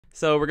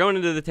So we're going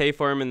into the te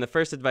form, and the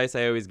first advice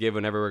I always give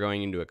whenever we're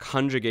going into a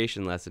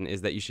conjugation lesson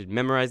is that you should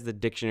memorize the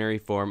dictionary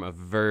form of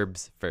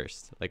verbs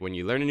first. Like when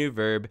you learn a new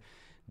verb,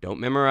 don't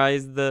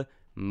memorize the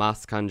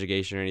mas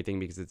conjugation or anything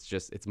because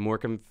it's more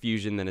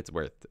confusion than it's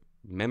worth.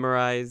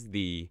 Memorize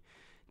the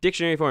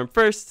dictionary form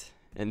first,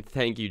 and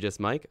thank you, Just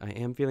Mike. I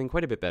am feeling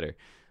quite a bit better.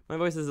 My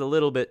voice is a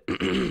little bit, I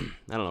don't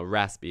know,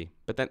 raspy,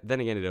 but then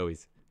again, it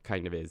always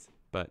kind of is.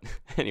 But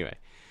anyway,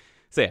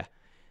 so yeah.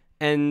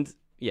 And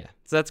yeah,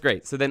 so that's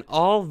great. So then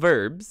all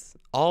verbs,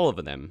 all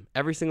of them,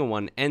 every single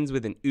one ends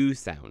with an u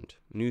sound,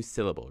 new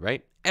syllable,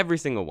 right? Every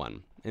single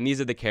one. And these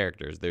are the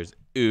characters. There's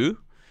u.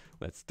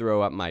 Let's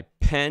throw up my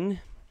pen.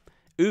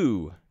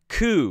 U,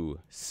 ku,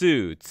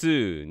 su,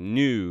 tsu,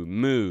 nu,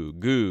 mu,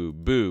 gu,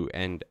 bu,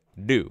 and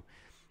do.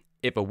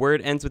 If a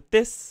word ends with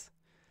this,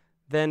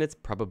 then it's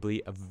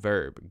probably a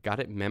verb.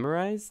 Got it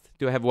memorized?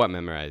 Do I have what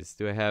memorized?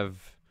 Do I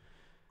have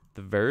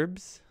the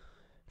verbs?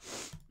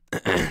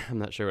 I'm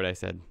not sure what I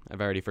said.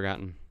 I've already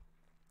forgotten.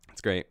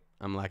 It's great.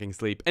 I'm lacking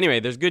sleep. Anyway,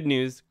 there's good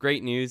news,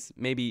 great news,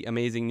 maybe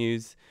amazing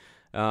news.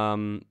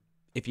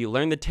 If you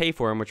learn the te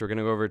form, which we're going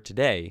to go over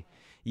today,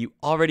 you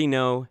already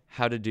know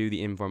how to do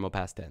the informal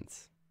past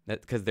tense.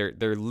 Because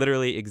they're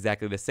literally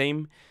exactly the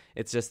same.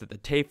 It's just that the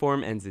te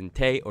form ends in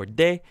te or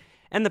de,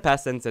 and the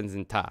past tense ends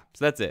in ta.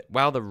 So that's it.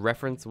 Wow, the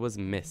reference was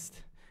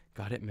missed.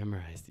 Got it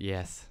memorized.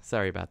 Yes.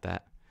 Sorry about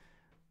that.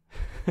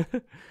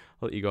 I'll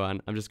let you go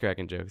on. I'm just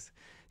cracking jokes.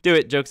 Do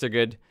it. Jokes are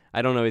good.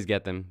 I don't always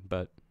get them,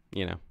 but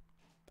you know,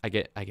 I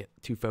get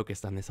too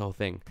focused on this whole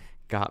thing.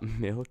 Got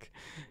milk?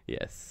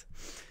 Yes.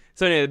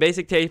 So anyway, the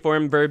basic te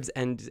form verbs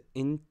end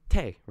in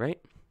te, right?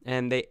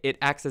 And it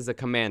acts as a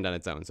command on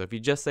its own. So if you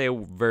just say a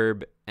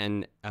verb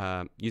and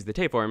use the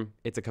te form,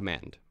 it's a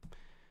command.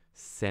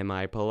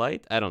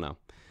 Semi-polite? I don't know.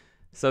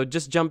 So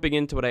just jumping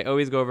into what I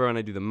always go over when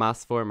I do the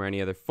mas form or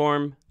any other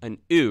form, an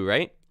u,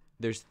 right?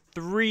 There's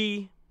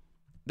three.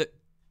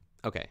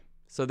 Okay.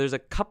 So there's a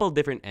couple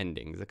different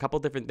endings, a couple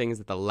different things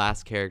that the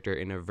last character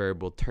in a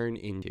verb will turn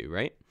into,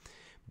 right?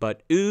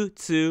 But u,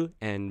 tsu,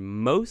 and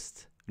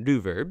most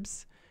do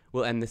verbs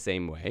will end the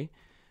same way.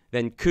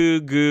 Then ku,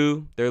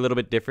 gu, they're a little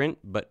bit different,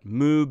 but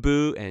mu,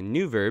 bu, and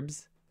new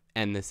verbs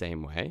end the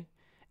same way.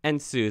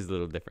 And su is a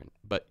little different.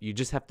 But you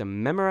just have to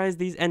memorize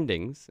these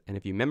endings, and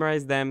if you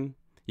memorize them,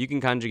 you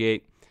can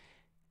conjugate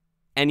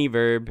any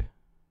verb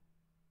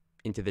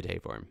into the te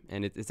form.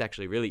 And it's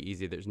actually really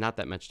easy. There's not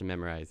that much to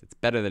memorize. It's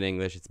better than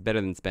English. It's better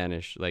than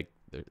Spanish. Like,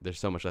 there's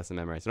so much less to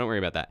memorize. So don't worry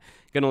about that.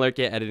 Gonna alert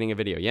you editing a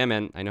video. Yeah,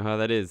 man, I know how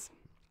that is.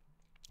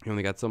 You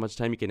only got so much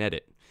time you can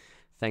edit.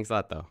 Thanks a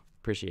lot, though.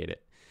 Appreciate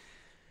it.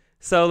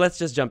 So let's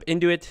just jump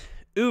into it.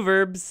 U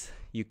verbs,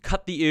 you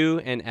cut the u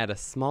and add a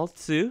small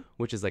tsu,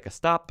 which is like a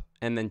stop,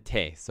 and then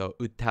te. So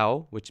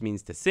utao, which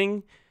means to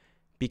sing,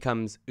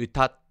 becomes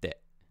utatte,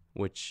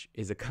 which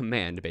is a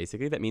command,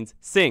 basically, that means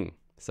sing.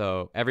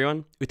 So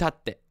everyone,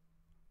 utatte,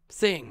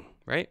 sing,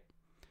 right?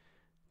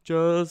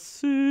 Just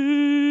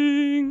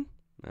sing.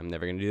 I'm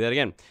never going to do that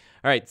again.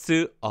 All right,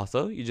 tsu,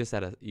 also, you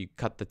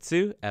cut the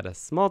tsu, add a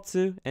small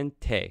tsu, and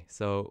te.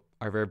 So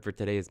our verb for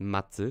today is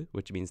matsu,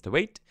 which means to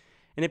wait.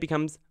 And it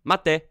becomes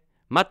mate,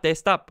 mate,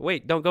 stop,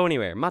 wait, don't go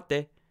anywhere,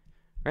 mate,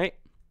 right?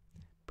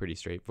 Pretty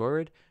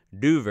straightforward.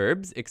 Do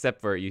verbs, except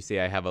for, you see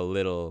I have a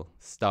little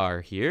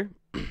star here.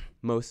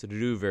 Most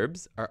do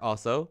verbs are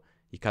also,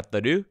 you cut the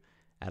do,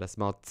 add a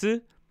small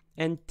tsu,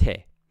 and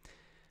te.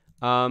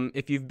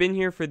 If you've been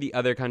here for the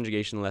other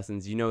conjugation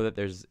lessons, you know that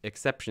there's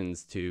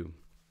exceptions to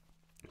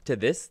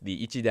this.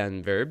 The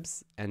ichidan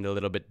verbs end a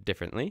little bit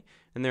differently,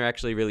 and they're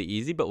actually really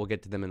easy, but we'll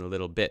get to them in a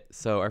little bit.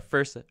 So our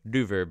first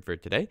do verb for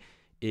today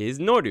is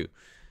noru.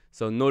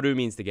 So noru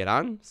means to get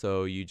on,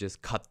 so you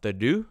just cut the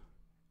do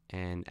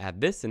and add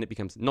this, and it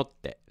becomes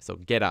notte. So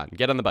get on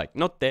the bike,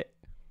 notte.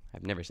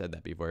 I've never said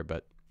that before,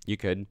 but you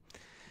could.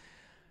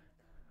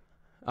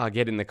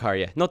 Get in the car,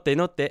 yeah. Notte,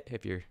 notte.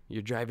 If you're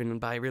driving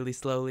by really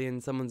slowly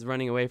and someone's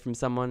running away from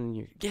someone, and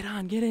you get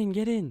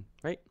in,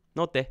 right?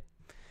 Notte.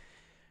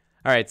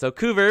 All right, so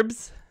ku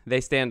verbs,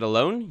 they stand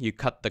alone. You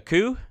cut the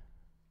ku,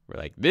 we're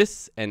like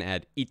this, and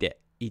add ite,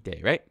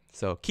 right?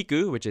 So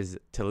kiku, which is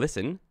to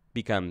listen,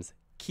 becomes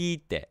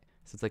kite.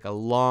 So it's like a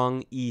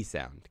long e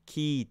sound.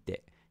 Kite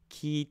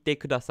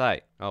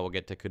kudasai. Oh, we'll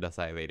get to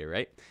kudasai later,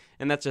 right?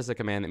 And that's just a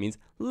command that means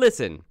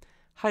listen.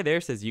 Hi there,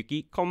 says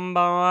Yuki.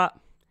 Konbanwa.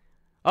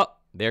 Oh,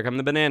 there come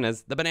the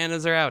bananas. The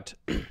bananas are out.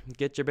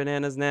 Get your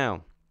bananas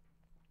now.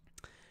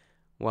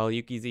 While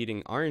Yuki's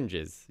eating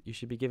oranges. You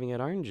should be giving it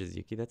oranges,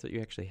 Yuki. That's what you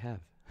actually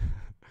have.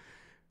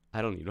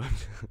 I don't need one.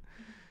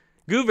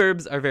 Gu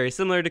verbs are very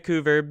similar to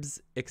ku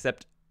verbs,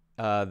 except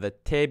the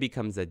te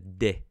becomes a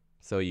de.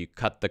 So you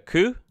cut the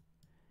ku,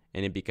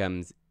 and it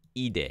becomes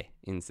ide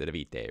instead of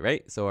ite,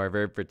 right? So our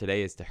verb for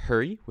today is to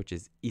hurry, which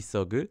is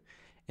isogu,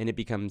 and it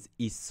becomes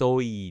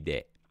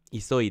isoide.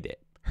 Isoide.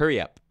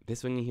 Hurry up.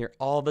 This one you hear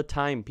all the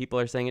time. People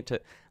are saying it to,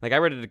 like, I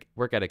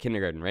work at a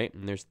kindergarten, right?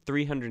 And there's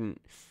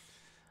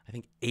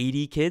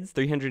 380 kids.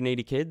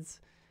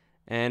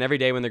 And every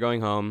day when they're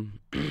going home,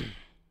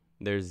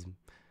 there's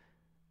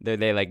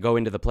They like go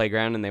into the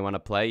playground and they want to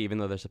play, even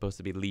though they're supposed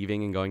to be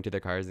leaving and going to their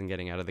cars and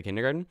getting out of the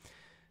kindergarten.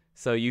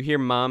 So you hear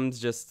moms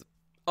just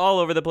all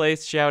over the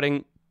place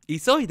shouting,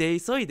 "Isoide,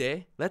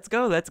 isoide, let's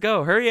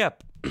go, hurry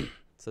up."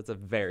 So it's a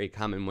very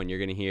common one you're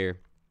going to hear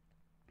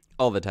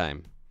all the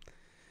time.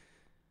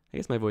 I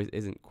guess my voice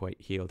isn't quite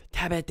healed.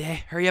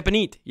 Tabete, hurry up and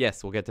eat.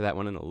 Yes, we'll get to that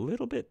one in a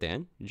little bit,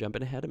 Dan. You're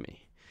jumping ahead of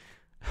me.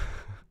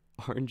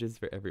 Oranges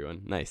for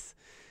everyone. Nice.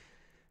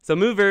 So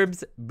mu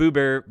verbs, boo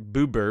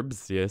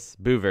verbs,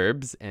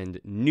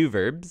 and new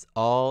verbs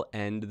all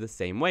end the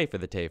same way for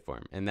the te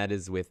form, and that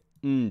is with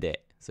nde.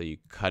 So you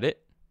cut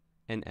it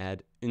and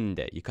add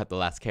nde. You cut the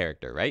last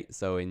character, right?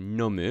 So in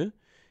nomu,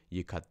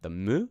 you cut the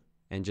mu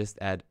and just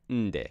add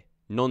nde,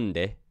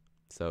 nonde.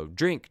 So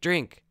drink,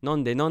 nonde,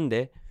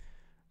 nonde.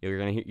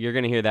 You're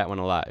gonna hear that one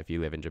a lot if you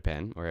live in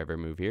Japan or ever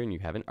move here and you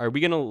haven't. Are we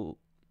gonna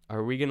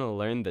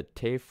learn the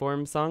te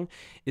form song?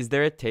 Is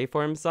there a te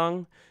form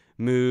song?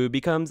 Mu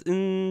becomes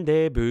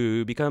unde,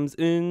 boo becomes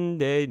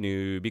unde,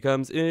 nu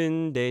becomes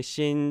unde,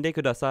 shinde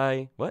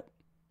kudasai. What?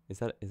 Is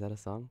that a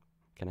song?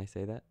 Can I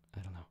say that?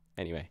 I don't know.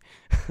 Anyway.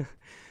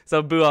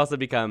 So boo also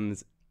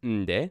becomes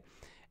unde.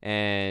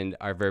 And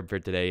our verb for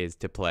today is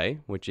to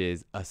play, which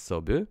is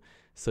asobu.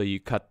 So you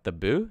cut the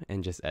boo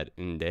and just add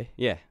unde.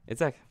 Yeah,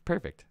 it's like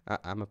perfect.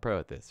 I'm a pro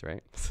at this,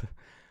 right?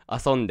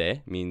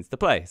 Asonde means to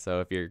play. So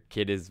if your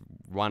kid is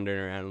wandering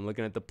around and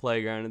looking at the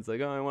playground, it's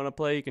like, oh, I want to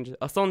play. You can just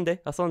asonde,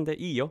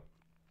 iyo.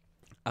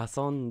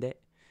 Asonde.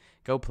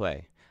 Go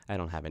play. I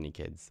don't have any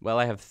kids. Well,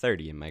 I have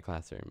 30 in my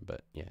classroom,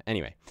 but yeah.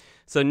 Anyway,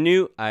 so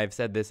new, I've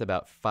said this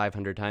about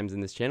 500 times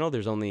in this channel.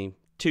 There's only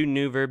 2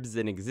 new verbs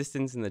in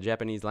existence in the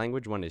Japanese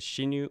language. One is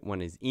shinu,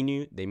 one is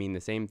inu. They mean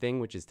the same thing,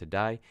 which is to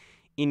die.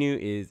 Inu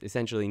is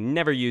essentially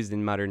never used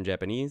in modern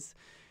Japanese,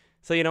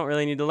 so you don't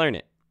really need to learn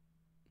it.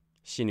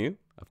 Shinu,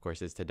 of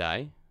course, is to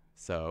die.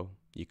 So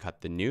you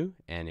cut the nu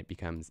and it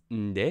becomes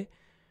nde,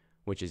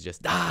 which is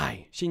just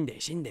die,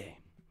 shinde, shinde.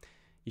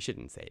 You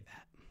shouldn't say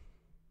that.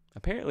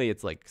 Apparently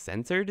it's like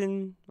censored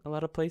in a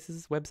lot of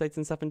places, websites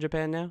and stuff in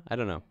Japan now. I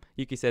don't know.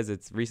 Yuki says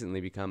it's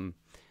recently become,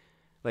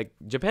 like,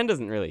 Japan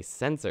doesn't really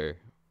censor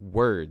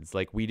words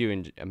like we do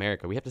in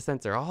America. We have to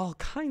censor all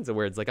kinds of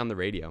words, like on the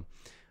radio.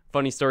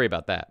 Funny story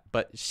about that.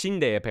 But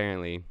shinde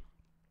apparently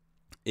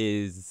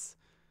is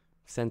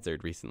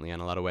censored recently on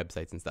a lot of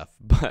websites and stuff.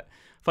 But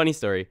funny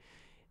story,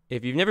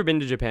 if you've never been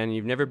to Japan,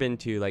 you've never been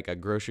to like a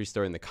grocery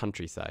store in the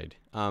countryside.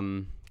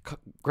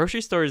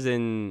 Grocery stores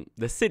in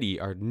the city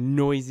are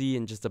noisy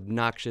and just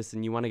obnoxious,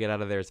 and you want to get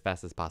out of there as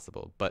fast as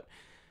possible. But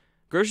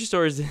grocery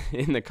stores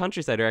in the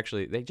countryside are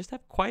actually, they just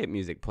have quiet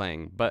music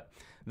playing. But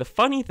the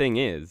funny thing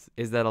is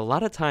that a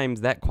lot of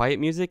times that quiet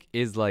music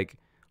is like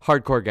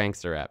hardcore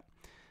gangster rap.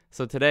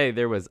 So today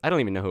there was, I don't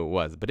even know who it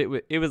was, but it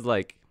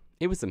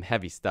was some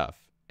heavy stuff.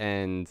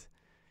 And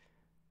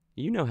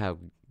you know how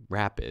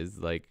rap is,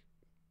 like,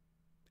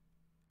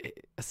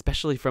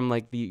 especially from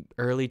like the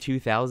early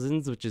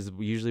 2000s, which is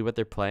usually what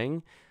they're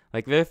playing.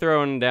 Like, they're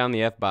throwing down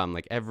the F-bomb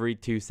like every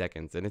 2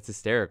 seconds, and it's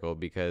hysterical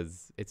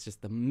because it's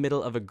just the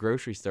middle of a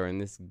grocery store and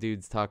this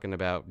dude's talking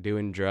about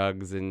doing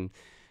drugs and,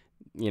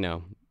 you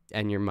know,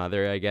 and your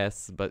mother, I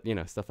guess, but, you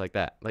know, stuff like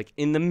that. Like,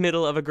 in the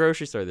middle of a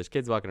grocery store, there's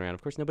kids walking around.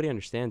 Of course, nobody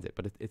understands it,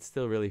 but it's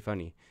still really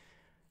funny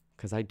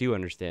because I do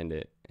understand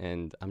it,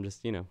 and I'm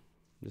just, you know,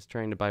 just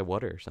trying to buy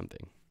water or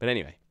something. But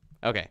anyway,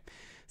 okay.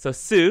 So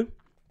su,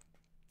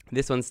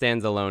 this one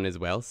stands alone as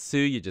well. Su,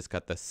 you just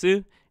cut the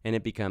su, and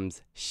it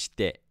becomes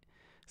shite.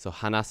 So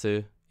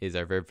hanasu is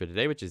our verb for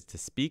today, which is to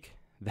speak.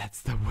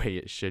 That's the way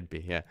it should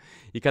be, yeah.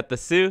 You cut the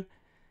su,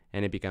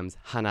 and it becomes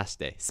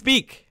hanashite.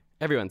 Speak!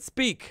 Everyone,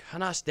 speak!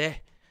 Hanashite!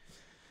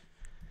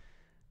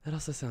 That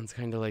also sounds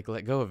kind of like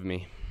let go of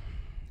me.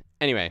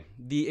 Anyway,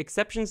 the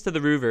exceptions to the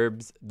ru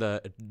verbs,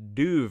 the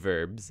do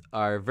verbs,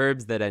 are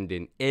verbs that end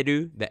in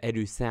eru, the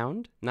eru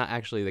sound, not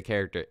actually the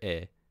character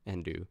e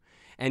and do,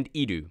 and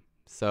iru.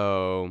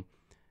 So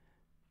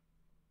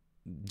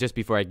just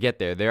before I get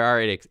there, there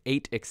are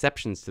 8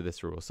 exceptions to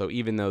this rule. So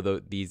even though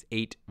these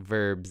 8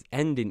 verbs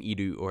end in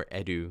iru or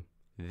edu,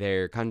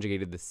 they're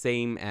conjugated the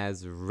same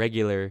as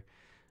regular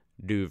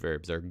do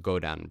verbs or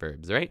godan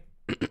verbs, right?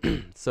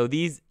 So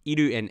these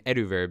iru and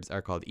edu verbs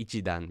are called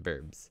ichidan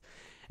verbs.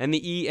 And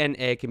the e and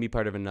e can be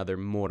part of another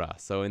mora.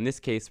 So in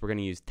this case, we're going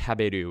to use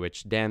taberu,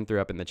 which Dan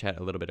threw up in the chat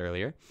a little bit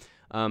earlier.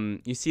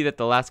 You see that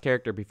the last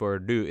character before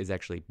ru is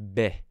actually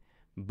be.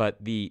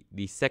 But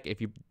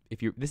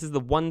this is the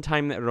one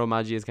time that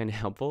romaji is kind of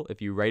helpful.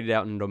 If you write it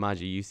out in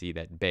romaji, you see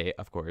that be,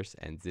 of course,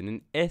 ends in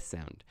an e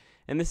sound.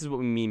 And this is what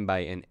we mean by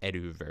an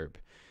edu verb.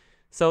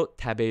 So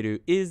taberu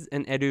is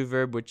an edu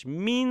verb, which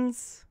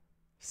means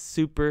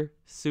super,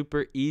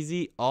 super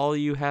easy. All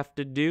you have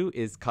to do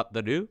is cut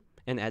the ru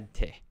and add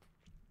te.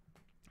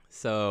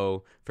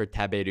 So for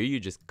taberu, you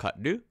just cut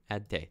ru,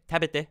 add te.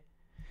 Tabete.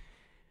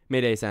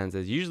 Meirei-san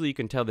says, usually you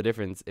can tell the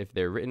difference if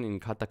they're written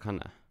in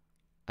katakana.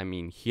 I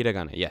mean,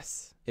 hiragana,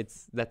 yes.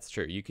 That's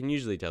true. You can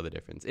usually tell the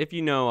difference. If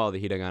you know all the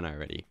hiragana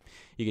already,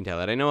 you can tell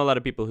that. I know a lot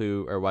of people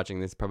who are watching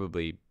this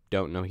probably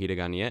don't know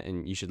hiragana yet,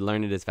 and you should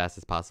learn it as fast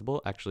as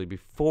possible. Actually,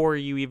 before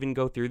you even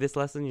go through this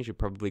lesson, you should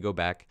probably go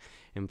back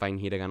and find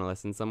hiragana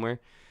lessons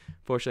somewhere.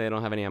 Fortunately, I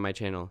don't have any on my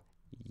channel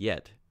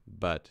yet,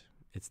 but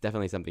it's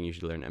definitely something you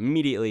should learn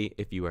immediately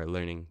if you are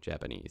learning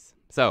Japanese.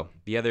 So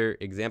the other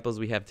examples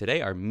we have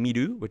today are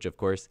miru, which of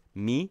course,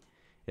 mi,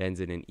 it ends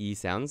in an e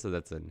sound, so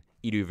that's an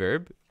iru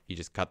verb. You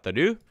just cut the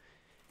ru,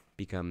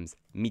 becomes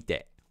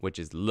mite, which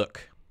is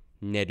look.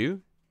 Neru,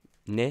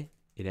 ne,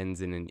 it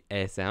ends in an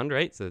e sound,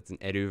 right? So it's an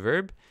eru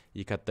verb.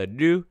 You cut the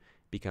ru,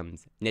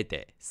 becomes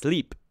nete,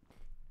 sleep.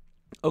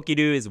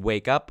 Okiru is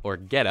wake up or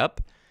get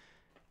up.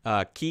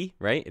 Ki,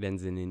 right? It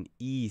ends in an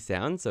e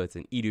sound, so it's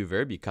an iru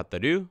verb. You cut the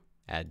ru,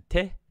 add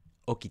te,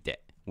 okite,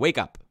 wake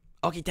up.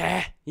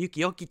 Okite,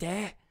 Yuki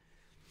okite. I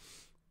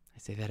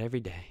say that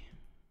every day.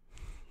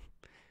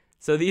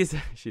 So these,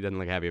 she doesn't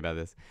look happy about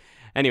this.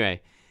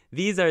 Anyway,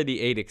 these are the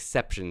 8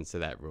 exceptions to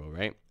that rule,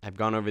 right? I've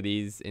gone over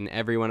these in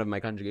every one of my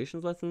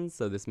conjugations lessons,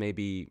 so this may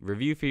be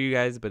review for you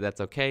guys, but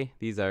that's okay.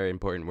 These are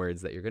important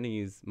words that you're going to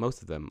use,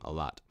 most of them, a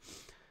lot.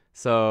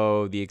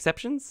 So the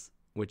exceptions,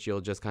 which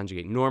you'll just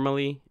conjugate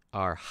normally,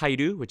 are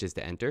hairu, which is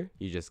to enter.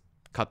 You just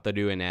cut the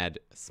ru and add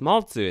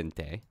small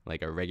tsuente,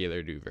 like a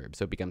regular ru verb.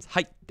 So it becomes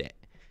haitte,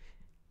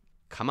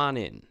 come on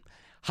in.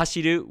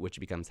 Hashiru, which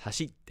becomes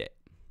hashitte.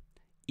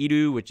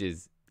 Iru, which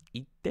is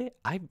itte.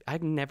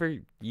 I've never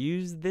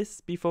used this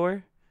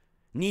before.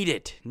 Need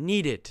it.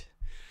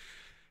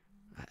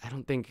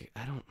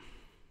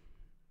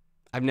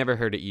 I've never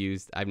heard it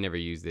used. I've never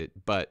used it.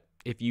 But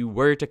if you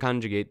were to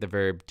conjugate the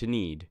verb to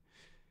need,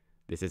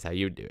 this is how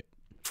you would do it.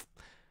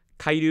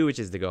 Kairu, which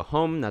is to go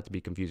home, not to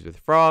be confused with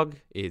frog,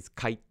 is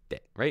kaite,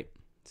 right?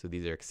 So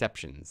these are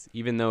exceptions.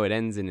 Even though it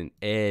ends in an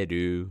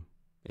eru,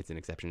 it's an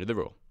exception to the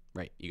rule.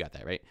 Right, you got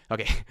that, right?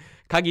 Okay.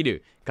 Kagiru,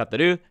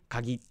 kataru,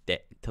 kagitte,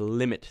 to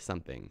limit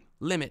something.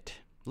 Limit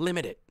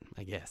it,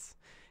 I guess.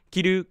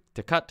 Kiru,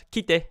 to cut.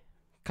 Kite,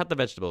 cut the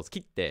vegetables.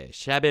 Kitte,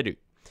 shaberu,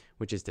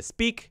 which is to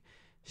speak.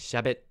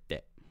 Shabette.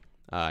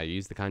 I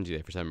use the kanji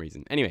there for some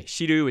reason. Anyway,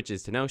 shiru, which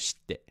is to know.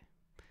 Shitte.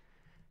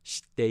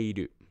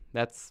 Shiteiru.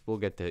 We'll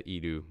get to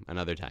iru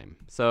another time.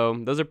 So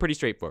those are pretty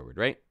straightforward,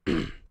 right?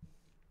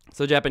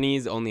 So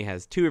Japanese only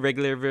has 2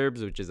 irregular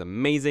verbs, which is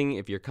amazing.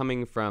 If you're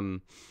coming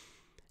from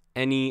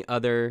any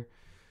other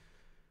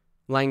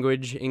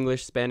language,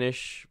 English,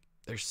 Spanish,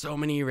 there's so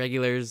many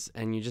irregulars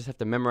and you just have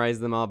to memorize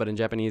them all. But in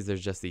Japanese,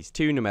 there's just these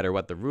 2, no matter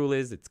what the rule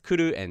is. It's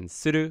kuru and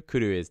suru.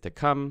 Kuru is to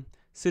come.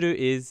 Suru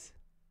is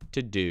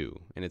to do.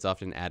 And it's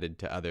often added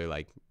to other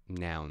like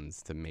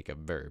nouns to make a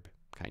verb,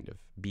 kind of.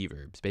 Be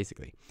verbs,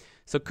 basically.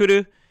 So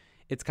kuru,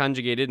 it's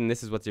conjugated, and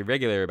this is what's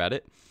irregular about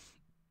it.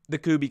 The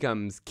ku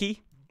becomes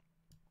ki,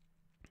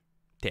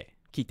 te,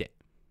 kite.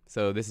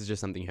 So this is just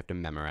something you have to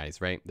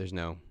memorize, right? There's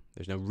no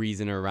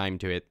reason or rhyme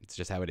to it. It's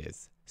just how it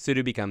is.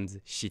 Suru becomes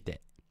shite.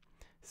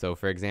 So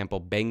for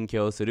example,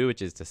 benkyou suru,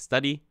 which is to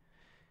study,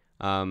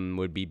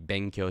 would be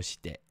benkyou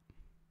shite.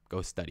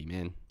 Go study,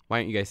 man. Why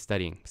aren't you guys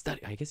studying?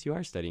 Study. I guess you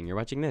are studying. You're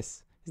watching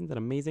this. Isn't that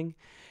amazing?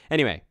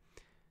 Anyway,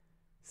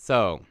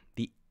 so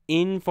the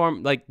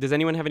does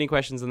anyone have any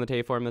questions on the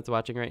Te form that's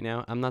watching right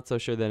now? I'm not so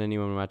sure that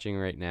anyone watching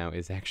right now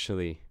is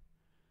actually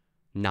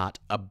not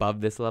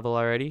above this level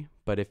already,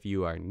 but if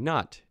you are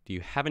not, do you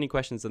have any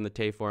questions on the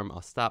Te form?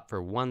 I'll stop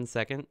for 1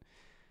 second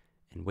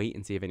and wait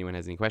and see if anyone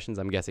has any questions.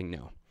 I'm guessing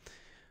no.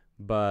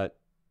 But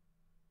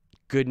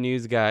good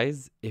news,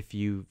 guys, if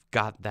you've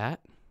got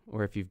that,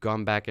 or if you've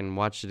gone back and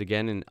watched it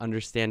again and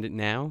understand it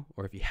now,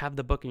 or if you have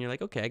the book and you're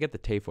like, okay, I get the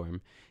Te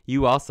form,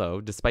 you also,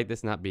 despite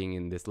this not being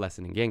in this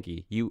lesson in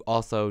Genki, you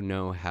also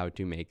know how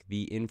to make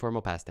the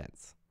informal past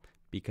tense,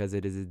 because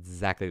it is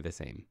exactly the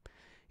same.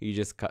 You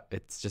just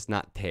it's just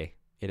not te.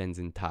 It ends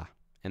in ta,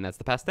 and that's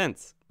the past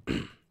tense.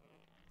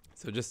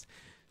 So just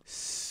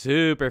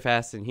super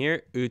fast in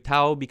here.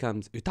 Utao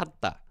becomes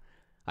utatta.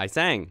 I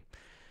sang.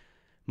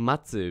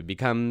 Matsu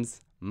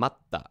becomes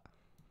matta.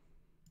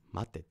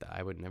 Mateta.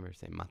 I would never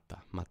say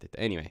matta. Mateta.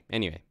 Anyway,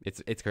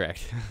 it's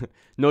correct.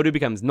 Noru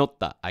becomes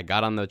notta. I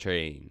got on the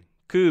train.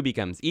 Ku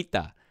becomes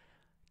ita.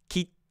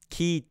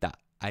 Kita.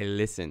 I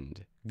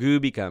listened.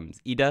 Gu becomes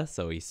ida,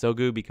 so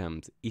isogu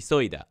becomes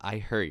isoida. I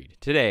hurried.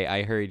 Today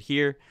I hurried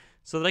here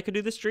so that I could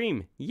do the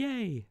stream.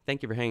 Yay!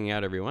 Thank you for hanging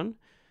out, everyone.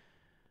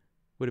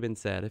 Would have been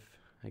sad if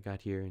I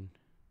got here and...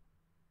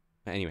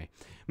 Anyway,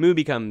 mu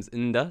becomes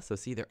nda, so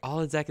see, they're all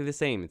exactly the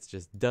same. It's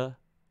just da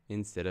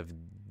instead of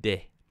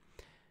de.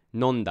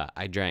 Nonda,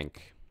 I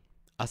drank.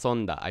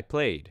 Asonda, I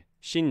played.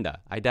 Shinda,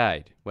 I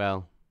died.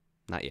 Well,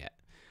 not yet.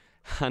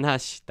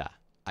 Hanashita,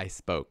 I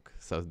spoke.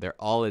 So they're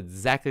all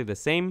exactly the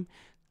same,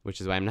 which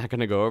is why I'm not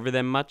going to go over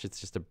them much. It's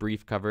just a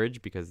brief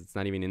coverage because it's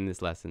not even in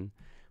this lesson.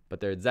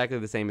 But they're exactly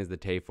the same as the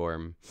te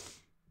form.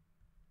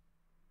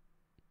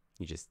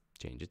 You just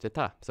change it to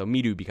ta. So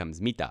miru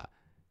becomes mita.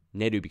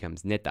 Neru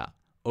becomes neta.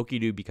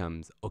 Okiru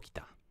becomes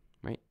okita.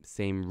 Right?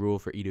 Same rule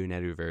for iru and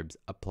neru verbs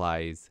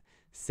applies.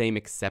 Same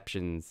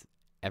exceptions,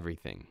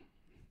 everything.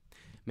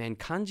 Man,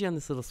 kanji on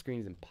this little screen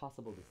is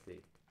impossible to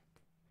see.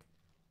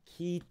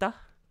 Kita,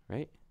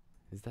 right?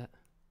 Is that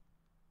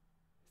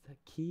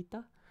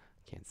kita?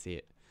 Can't see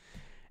it.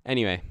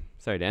 Anyway,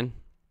 sorry, Dan.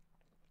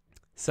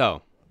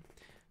 So,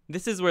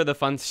 this is where the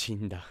fun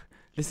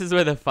this is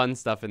where the fun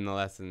stuff in the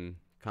lesson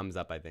comes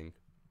up, I think.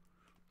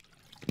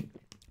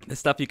 The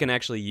stuff you can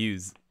actually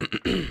use.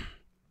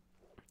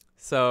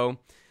 So,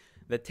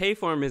 the te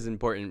form is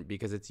important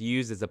because it's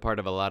used as a part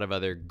of a lot of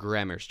other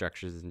grammar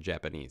structures in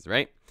Japanese,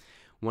 right?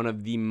 One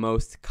of the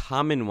most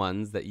common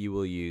ones that you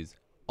will use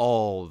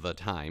all the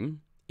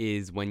time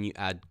is when you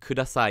add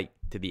kudasai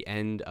to the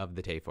end of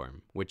the te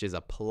form, which is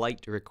a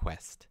polite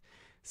request.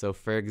 So,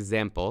 for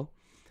example,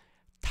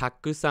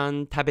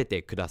 takusan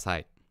tabete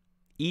kudasai.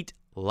 Eat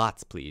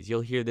lots, please.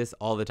 You'll hear this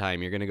all the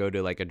time. You're going to go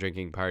to like a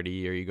drinking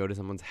party or you go to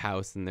someone's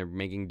house and they're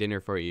making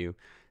dinner for you.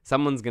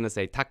 Someone's going to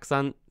say,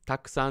 takusan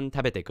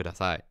tabete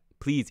kudasai.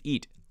 Please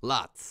eat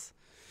lots.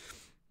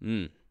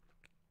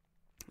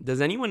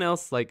 Does anyone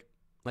else like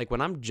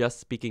when I'm just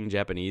speaking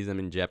Japanese, I'm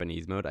in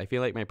Japanese mode, I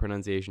feel like my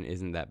pronunciation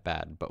isn't that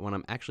bad. But when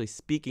I'm actually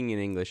speaking in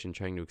English and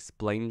trying to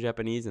explain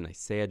Japanese and I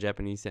say a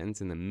Japanese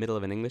sentence in the middle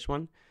of an English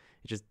one,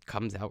 it just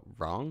comes out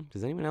wrong.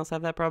 Does anyone else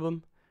have that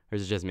problem? Or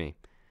is it just me?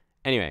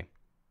 Anyway,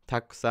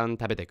 takusan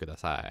tabete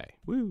kudasai.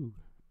 Woo!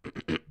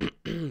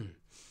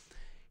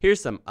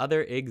 Here's some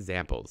other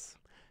examples.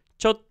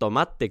 Chotto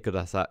matte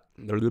kudasai.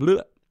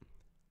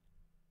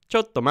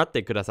 Chotto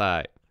matte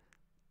kudasai.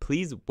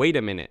 Please wait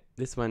a minute.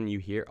 This one you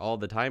hear all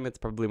the time. It's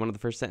probably one of the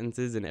first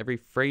sentences in every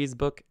phrase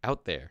book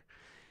out there.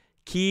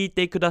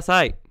 Kiite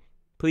kudasai.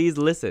 Please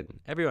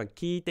listen. Everyone,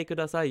 kiite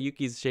kudasai.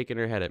 Yuki's shaking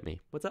her head at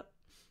me. What's up?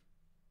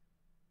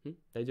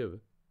 Daijoubu?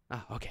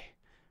 Ah, okay.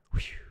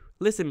 Whew.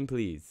 Listen,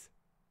 please.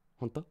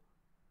 Honto?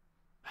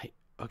 Hai,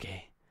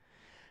 okay.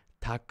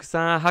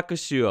 Takusan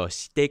hakushu o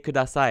shite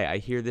kudasai. I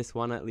hear this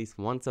one at least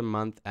once a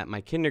month at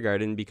my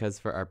kindergarten because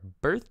for our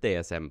birthday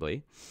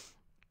assembly,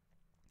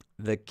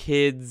 the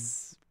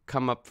kids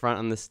come up front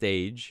on the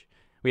stage.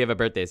 We have a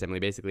birthday assembly.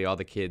 Basically, all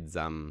the kids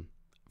from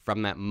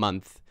that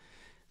month,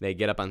 they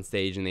get up on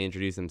stage and they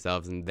introduce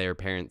themselves and their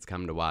parents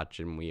come to watch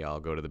and we all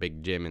go to the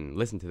big gym and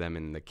listen to them.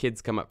 And the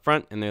kids come up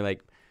front and they're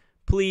like,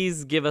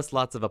 please give us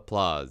lots of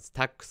applause.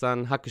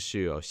 Takusan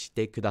hakushu o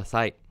shite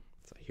kudasai.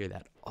 So I hear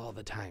that all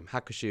the time.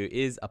 Hakushu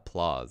is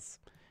applause,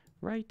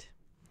 right?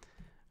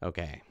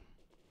 Okay.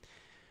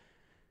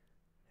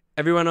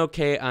 Everyone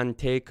okay on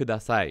te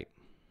kudasai?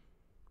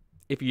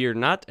 If you're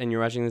not and you're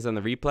watching this on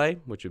the replay,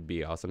 which would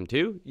be awesome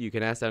too, you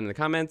can ask down in the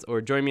comments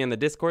or join me on the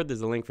Discord.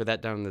 There's a link for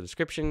that down in the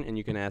description and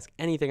you can ask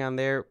anything on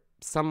there.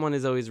 Someone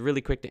is always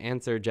really quick to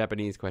answer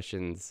Japanese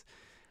questions.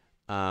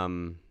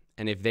 And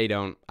if they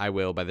don't, I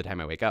will by the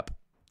time I wake up.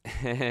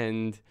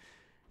 And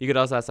you could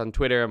also ask on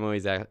Twitter. I'm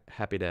always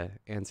happy to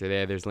answer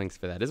there. There's links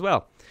for that as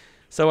well.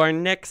 So our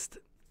next...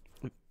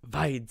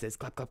 Vide says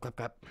clap, clap, clap,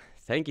 clap.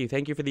 Thank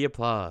you for the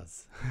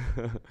applause.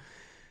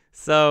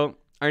 So...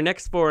 our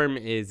next form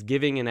is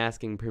giving and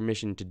asking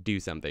permission to do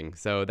something.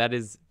 So that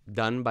is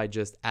done by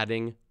just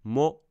adding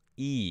mo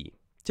ii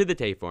to the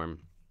te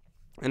form.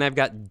 And I've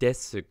got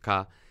desu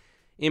ka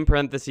in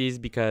parentheses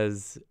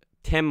because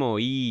te mo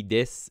ii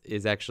desu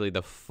is actually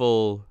the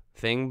full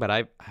thing, but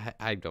I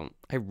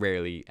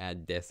rarely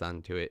add desu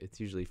onto it. It's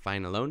usually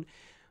fine alone.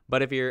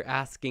 But if you're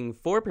asking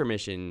for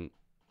permission,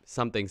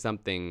 something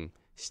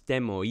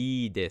shite mo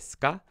ii desu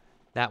ka,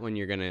 that one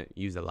you're going to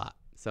use a lot.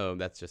 So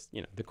that's just,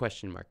 the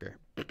question marker.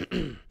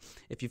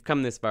 If you've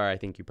come this far, I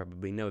think you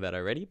probably know that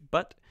already.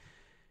 But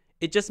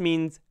it just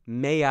means,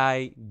 may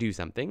I do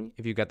something,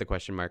 if you've got the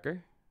question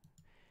marker.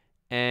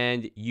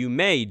 And you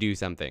may do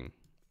something,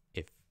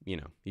 if, you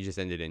just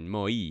ended in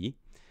mo ii.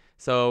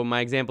 So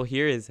my example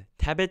here is,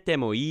 tabete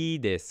mo ii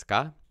desu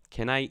ka?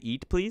 Can I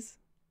eat, please?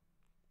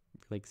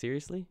 Like,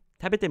 seriously?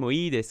 Tabete mo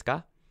ii desu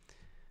ka?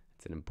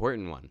 It's an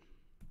important one.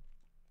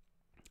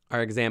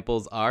 Our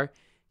examples are,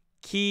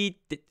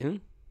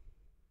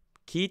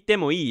 Kiite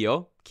mo ii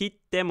yo.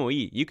 Kiite mo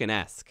ii. You can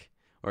ask.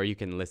 Or you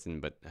can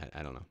listen, but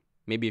I don't know.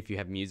 Maybe if you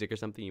have music or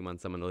something you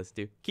want someone to listen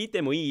to.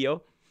 Kiite mo ii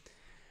yo.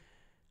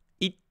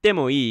 Itte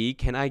mo ii.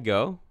 Can I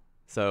go?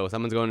 So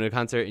someone's going to a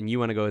concert and you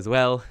want to go as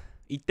well.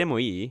 Itte mo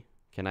ii.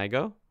 Can I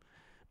go?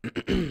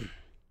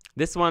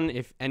 This one,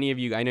 if any of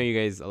you, I know you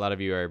guys, a lot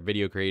of you are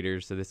video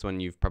creators, so this one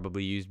you've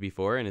probably used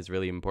before and is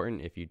really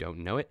important if you don't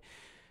know it.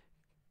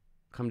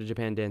 Come to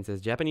Japan Dan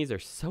says, Japanese are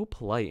so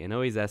polite and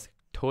always ask,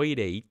 toire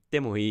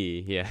itte mo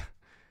ii.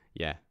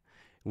 Yeah.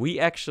 We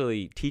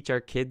actually teach our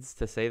kids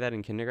to say that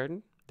in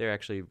kindergarten. They're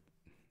actually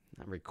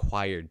not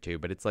required to,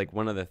 but it's like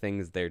one of the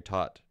things they're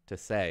taught to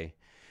say.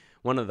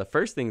 One of the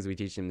first things we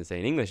teach them to say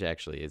in English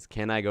actually is,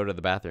 can I go to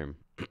the bathroom?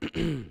 I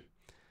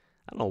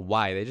don't know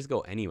why. They just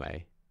go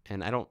anyway.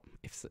 And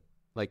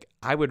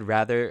I would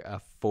rather a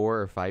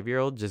 4 or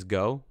 5-year-old just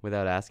go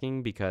without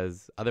asking,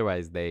 because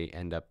otherwise they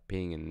end up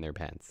peeing in their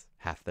pants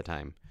half the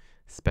time,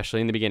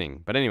 especially in the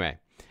beginning. But anyway,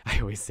 I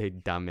always say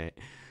dame.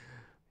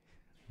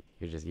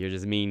 You're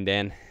just mean,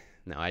 Dan.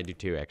 No, I do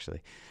too,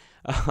 actually.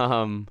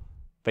 But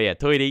yeah,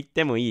 toire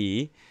itte mo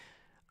ii.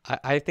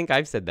 I think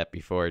I've said that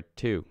before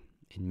too,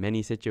 in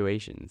many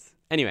situations.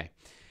 Anyway,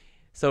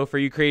 so for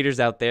you creators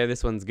out there,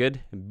 this one's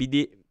good.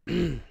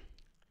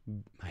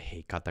 I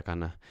hate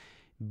katakana.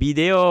 ビ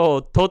デオ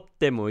を撮っ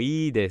ても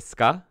いいです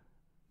か？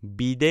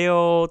ビデ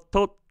オを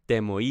撮っ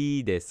てもい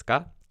いです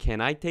か?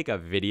 Can I take a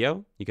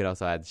video? You could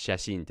also add 写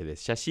真 to this.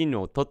 写真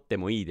を撮って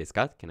もいいです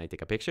か? Can I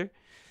take a picture?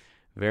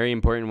 Very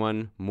important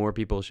one. More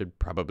people should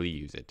probably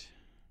use it.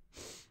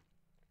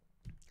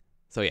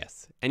 So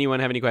yes, anyone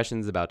have any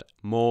questions about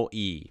もう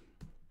いい?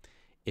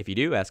 If you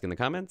do, ask in the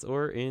comments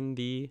or in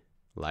the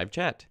live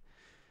chat.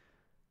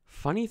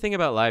 Funny thing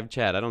about live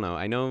chat, I don't know.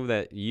 I know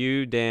that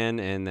you, Dan,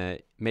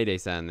 and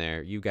Mayday-san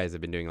there, you guys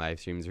have been doing live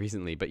streams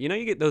recently, but you know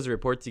you get those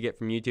reports you get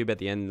from YouTube at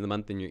the end of the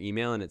month in your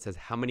email and it says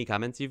how many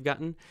comments you've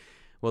gotten?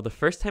 Well, the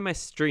first time I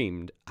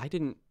streamed, I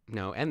didn't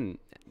know, and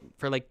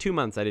for like 2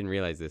 months I didn't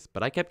realize this,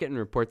 but I kept getting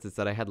reports that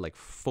said I had like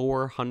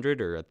 400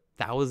 or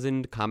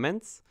 1,000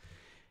 comments.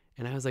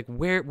 And I was like,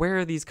 where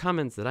are these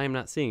comments that I am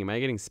not seeing? Am I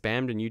getting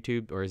spammed in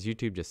YouTube, or is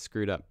YouTube just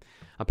screwed up?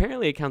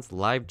 Apparently it counts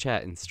live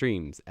chat and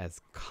streams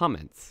as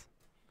comments.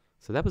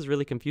 So that was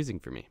really confusing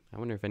for me. I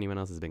wonder if anyone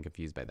else has been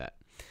confused by that.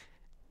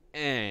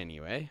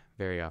 Anyway,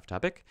 very off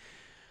topic.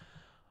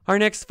 Our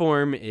next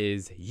form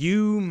is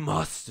you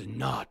must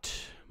not.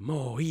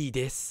 もういい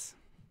です。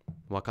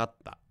わかっ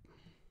た。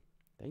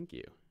Thank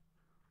you.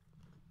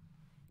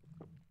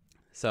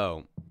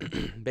 So,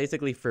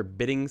 basically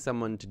forbidding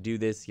someone to do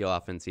this, you'll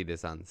often see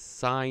this on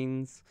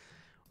signs,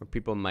 where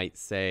people might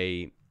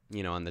say,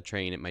 you know, on the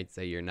train, it might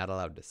say you're not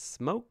allowed to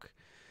smoke,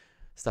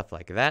 stuff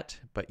like that.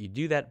 But you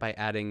do that by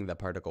adding the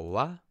particle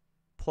wa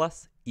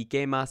plus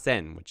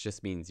Ikemasen, which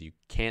just means you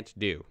can't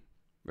do,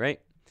 right?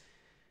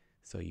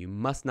 So you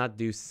must not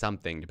do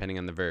something, depending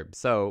on the verb.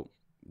 So,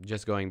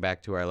 just going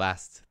back to our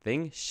last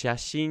thing, 写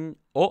真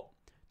を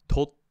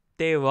撮っ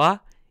て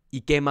は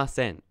いけま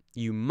せん.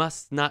 You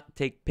must not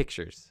take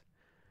pictures.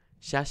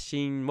 写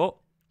真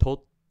を撮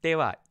って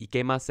はい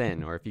けませ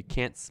ん. Or if you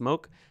can't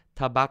smoke,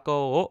 タバ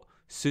コを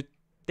吸っ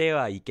て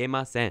はいけ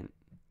ません.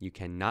 You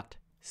cannot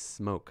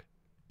smoke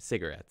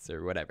cigarettes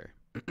or whatever.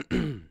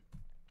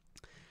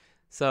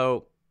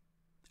 So,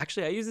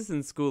 actually, I use this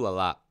in school a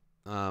lot.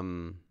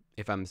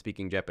 If I'm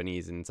speaking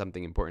Japanese and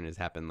something important has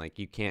happened, like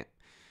you can't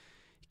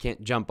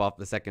jump off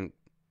the second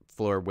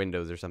floor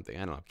windows or something.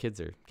 I don't know. Kids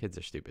are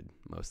stupid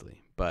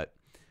mostly, but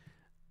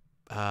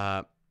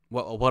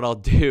what I'll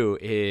do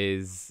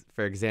is,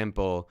 for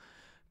example,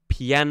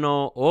 ピア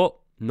ノ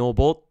を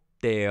登っ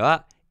て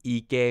は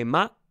いけ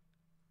ま,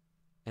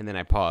 and then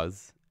I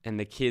pause, and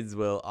the kids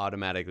will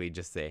automatically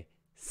just say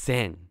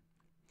せん.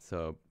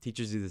 So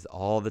teachers do this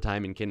all the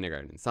time in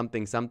kindergarten.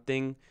 Something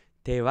something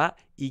ては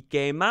い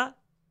けま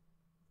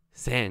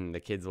せん. The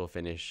kids will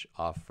finish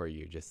off for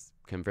you, just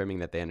confirming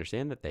that they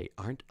understand that they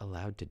aren't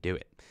allowed to do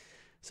it.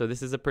 So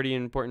this is a pretty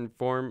important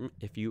form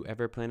if you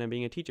ever plan on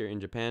being a teacher in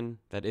Japan.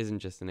 That isn't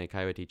just an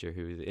Eikaiwa teacher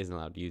who isn't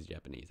allowed to use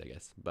Japanese, I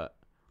guess. But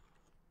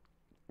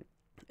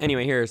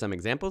anyway, here are some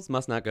examples.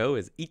 Must not go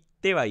is 行っ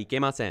てはいけ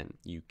ません.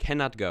 You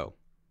cannot go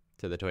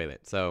to the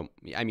toilet. So,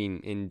 I mean,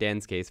 in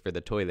Dan's case, for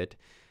the toilet,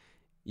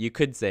 you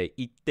could say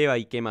行っては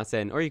いけま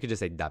せん, or you could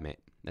just say ダメ.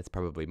 That's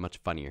probably much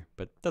funnier,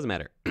 but it doesn't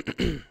matter.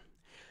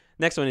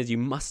 Next one is you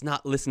must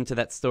not listen to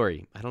that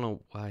story. I don't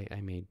know why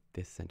I made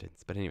this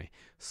sentence, but anyway.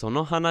 そ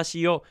の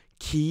話を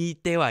聞い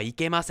てはい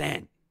けませ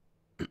ん.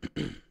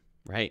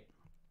 Right.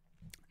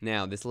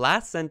 Now, this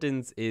last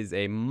sentence is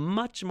a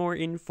much more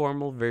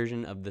informal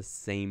version of the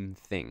same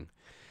thing.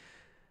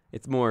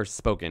 It's more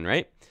spoken,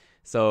 right?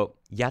 So,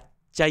 やっ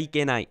ちゃい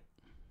けない.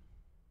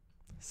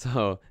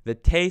 So, the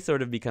te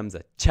sort of becomes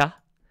a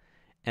cha,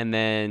 and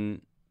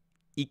then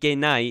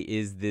ikenai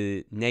is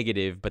the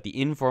negative, but the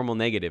informal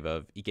negative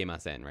of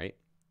ikemasen, right?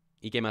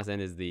 Ikemasen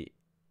is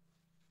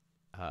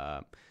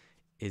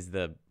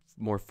the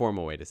more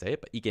formal way to say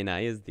it, but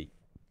ikenai is the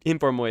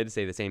informal way to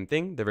say the same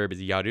thing. The verb is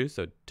yaru,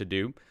 so to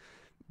do,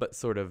 but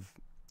sort of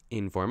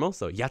informal.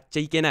 So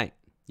yaccha ikenai.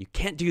 You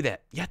can't do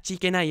that. Yaccha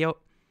ikenai yo.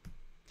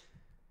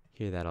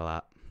 Hear that a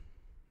lot.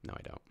 No,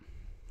 I don't.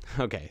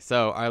 Okay,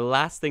 so our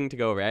last thing to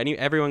go over.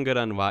 Everyone good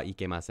on wa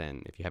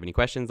ikemasen? If you have any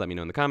questions, let me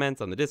know in the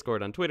comments, on the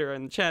Discord, on Twitter,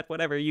 on the chat,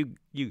 whatever. You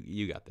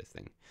got this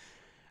thing.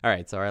 All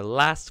right, so our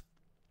last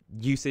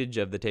usage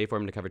of the te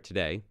form to cover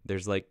today,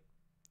 there's like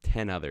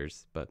 10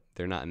 others, but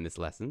they're not in this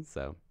lesson,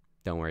 so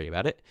don't worry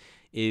about it,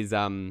 is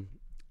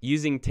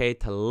using te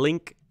to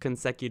link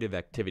consecutive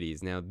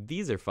activities. Now,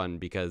 these are fun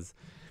because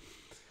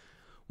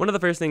one of the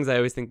first things I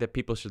always think that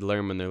people should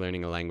learn when they're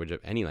learning a language, of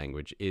any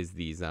language, is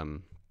these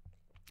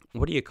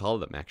what do you call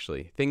them,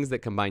 actually? Things that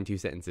combine two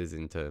sentences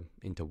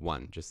into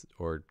one, just,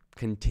 or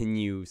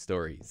continue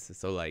stories.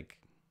 So like,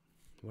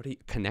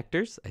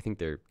 connectors? I think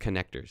they're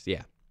connectors.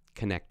 Yeah,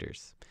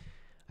 connectors.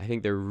 I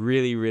think they're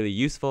really, really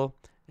useful,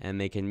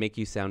 and they can make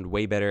you sound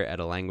way better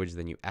at a language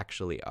than you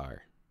actually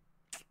are.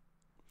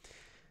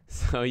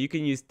 So you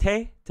can use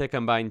te to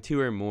combine two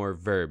or more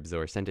verbs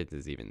or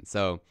sentences even.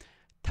 So,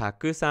 た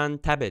くさん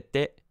食べ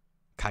て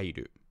帰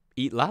る.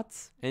 Eat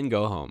lots and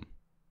go home.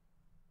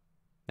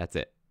 That's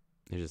it.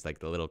 There's just like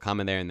the little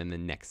comma there and then the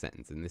next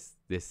sentence. And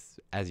this,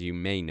 as you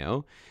may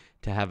know,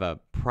 to have a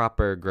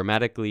proper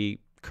grammatically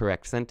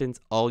correct sentence,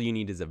 all you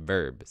need is a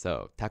verb.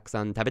 So, たく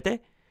さん食べ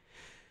て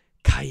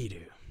帰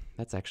る.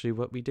 That's actually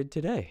what we did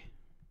today.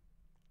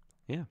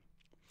 Yeah.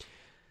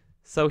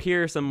 So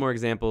here are some more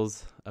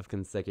examples of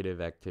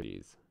consecutive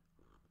activities.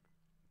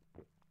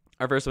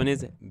 Our first one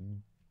is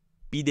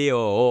ビデオ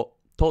を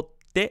撮っ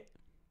て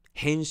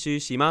編集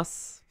しま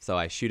す. So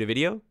I shoot a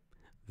video,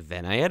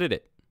 then I edit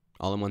it.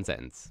 All in one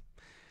sentence.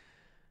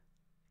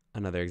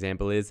 Another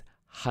example is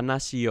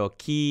話を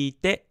聞い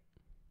て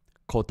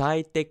答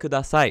えてく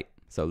ださい.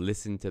 So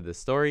listen to the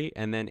story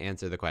and then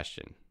answer the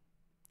question.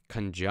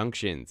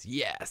 Conjunctions.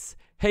 Yes.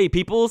 Hey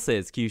people,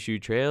 says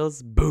Kyushu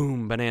Trails.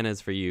 Boom,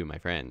 bananas for you, my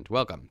friend.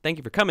 Welcome. Thank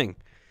you for coming.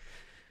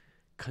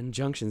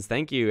 Conjunctions.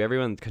 Thank you,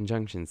 everyone.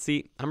 Conjunctions.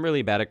 See, I'm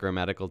really bad at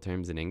grammatical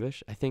terms in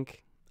English. I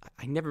think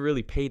I never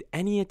really paid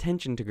any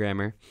attention to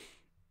grammar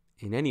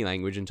in any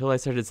language until I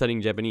started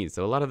studying Japanese.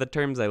 So a lot of the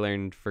terms I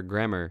learned for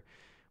grammar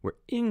were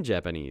in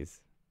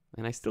Japanese,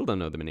 and I still don't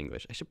know them in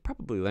English. I should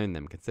probably learn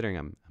them considering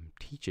I'm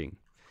teaching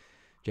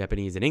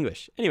Japanese and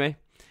English. Anyway,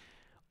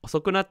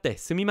 遅くなって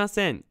すみま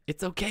せん.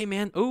 It's okay,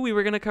 man. Oh, we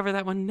were going to cover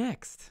that one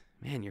next.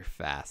 Man, you're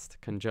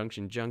fast.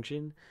 Conjunction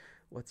junction.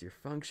 What's your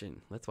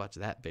function? Let's watch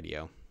that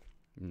video.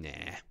 Nah.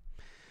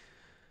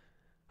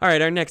 All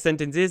right, our next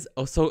sentence is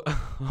遅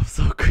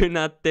く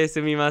なって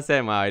すみませ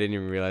ん. Wow, I didn't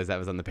even realize that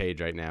was on the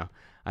page right now.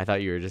 I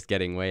thought you were just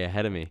getting way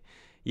ahead of me.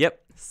 Yep,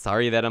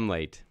 sorry that I'm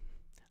late.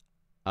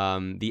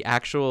 The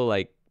actual,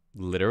 like,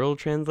 literal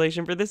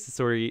translation for this is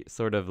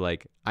sort of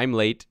like, I'm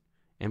late,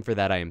 and for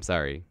that I am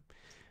sorry.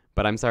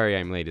 But I'm sorry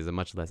I'm late is a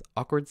much less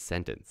awkward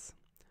sentence.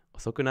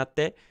 遅くなっ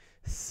て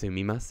す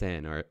みま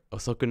せん or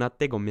遅くなっ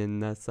てごめん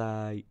な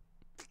さい.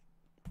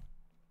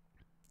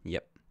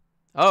 Yep.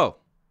 Oh,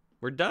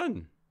 we're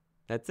done.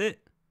 That's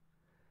it.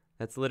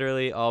 That's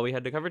literally all we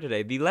had to cover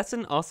today. The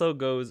lesson also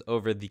goes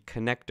over the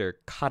connector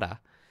kara.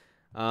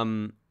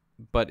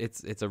 But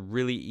it's a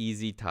really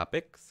easy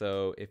topic.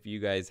 So if you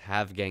guys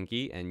have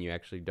Genki and you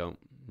actually don't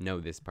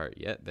know this part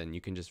yet, then you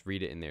can just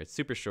read it in there. It's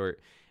super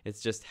short.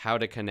 It's just how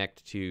to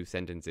connect two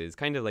sentences,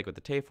 kind of like with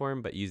the te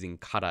form, but using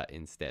kara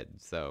instead.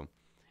 So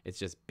it's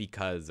just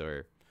because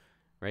or,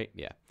 right?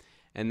 Yeah.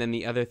 And then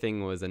the other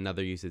thing was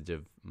another usage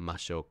of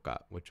mashoka,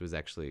 which was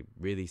actually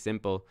really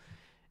simple.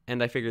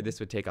 And I figured this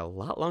would take a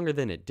lot longer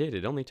than it did.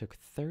 It only took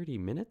 30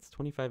 minutes,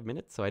 25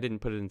 minutes, so I didn't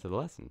put it into the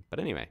lesson. But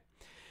anyway,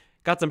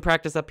 got some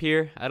practice up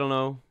here. I don't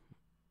know.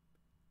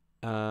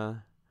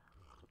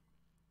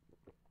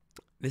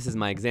 This is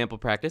my example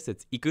practice.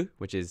 It's iku,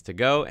 which is to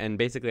go. And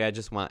basically, I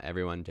just want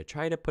everyone to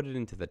try to put it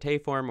into the te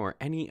form or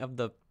any of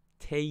the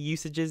te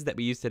usages that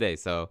we use today.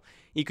 So,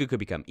 iku could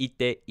become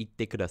itte,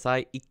 itte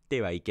kudasai,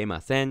 itte wa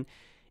ikemasen,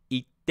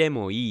 itte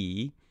mo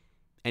ii,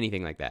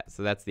 anything like that.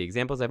 So that's the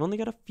examples. I've only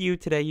got a few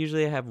today.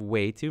 Usually I have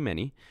way too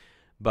many.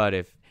 But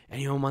if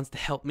anyone wants to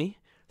help me,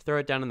 throw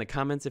it down in the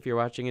comments if you're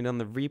watching it on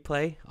the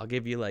replay. I'll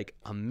give you like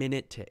a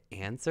minute to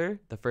answer.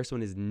 The first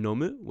one is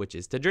nomu, which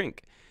is to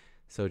drink.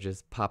 So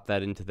just pop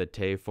that into the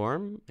te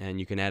form, and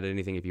you can add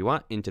anything if you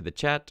want into the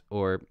chat.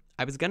 Or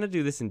I was going to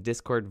do this in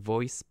Discord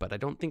voice, but I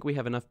don't think we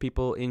have enough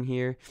people in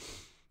here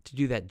to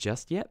do that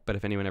just yet. But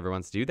if anyone ever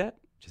wants to do that,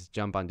 just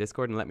jump on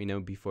Discord and let me know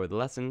before the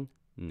lesson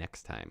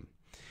next time.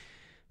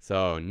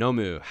 So,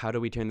 nomu, how do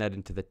we turn that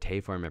into the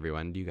te form,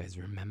 everyone? Do you guys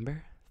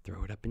remember?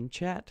 Throw it up in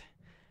chat.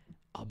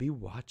 I'll be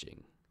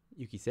watching.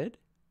 Yuki said?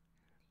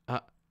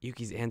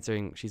 Yuki's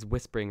answering. She's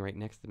whispering right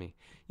next to me.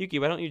 Yuki,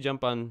 why don't you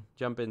jump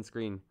in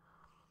screen?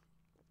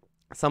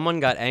 Someone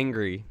got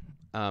angry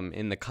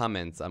in the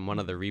comments on one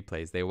of the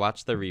replays. They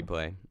watched the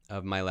replay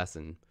of my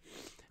lesson.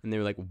 And they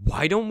were like,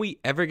 why don't we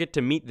ever get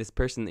to meet this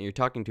person that you're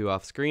talking to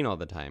off screen all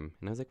the time?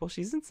 And I was like, well,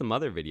 she's in some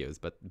other videos,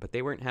 but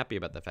they weren't happy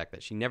about the fact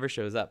that she never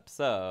shows up.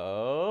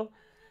 So,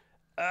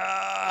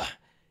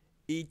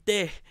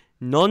 ite,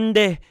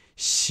 nonde,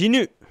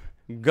 shinu.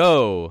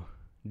 Go,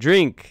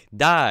 drink,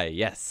 die.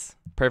 Yes,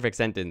 perfect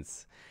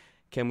sentence.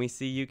 Can we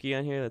see Yuki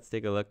on here? Let's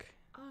take a look.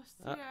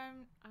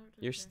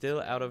 You're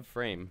still out of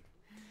frame.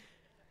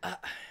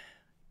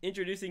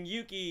 Introducing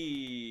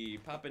Yuki,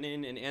 popping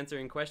in and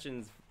answering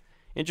questions.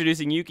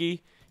 Introducing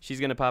Yuki, she's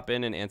going to pop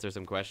in and answer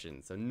some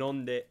questions. So,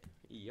 nonde,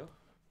 iyo.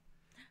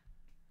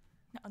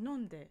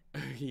 Nonde.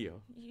 Iyo.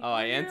 Oh,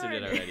 I answered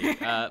it already.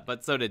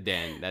 But so did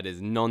Dan. That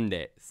is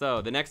nonde.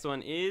 So, the next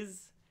one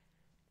is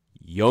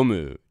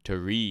yomu, to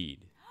read.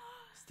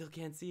 Still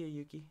can't see you,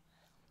 Yuki.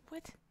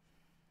 What?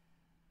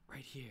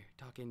 Right here.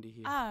 Talk into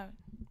here. Can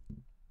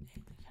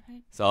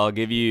So, I'll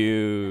give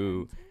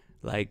you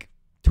like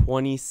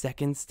 20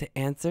 seconds to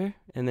answer,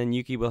 and then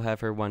Yuki will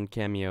have her one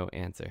cameo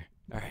answer.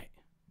 All right.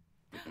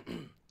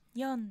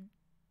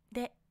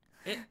 Yonde.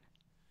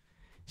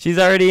 She's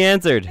already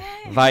answered.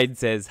 Vide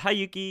says, "Hi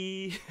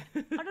Yuki."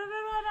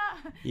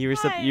 You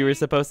were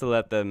supposed to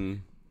let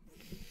them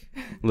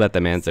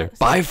answer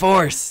by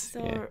force.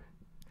 Yeah.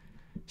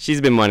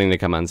 She's been wanting to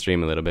come on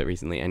stream a little bit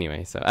recently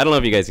anyway, so I don't know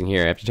if you guys can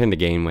hear her. I have to turn the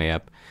gain way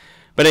up.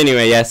 But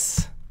anyway,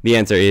 yes, the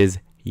answer is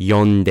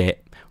yonde,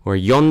 or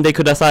yonde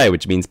kudasai,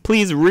 which means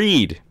please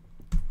read.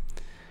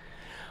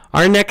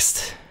 Our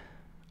next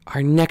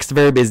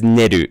verb is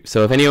neru.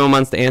 So if anyone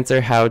wants to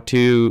answer how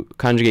to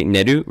conjugate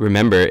neru,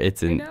 remember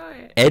it's an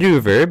eru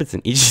verb. It's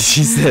an ichi.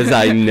 She says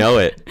I know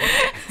it.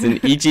 It's an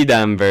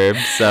ichidan verb.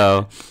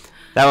 So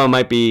That one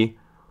might be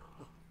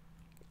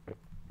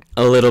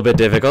a little bit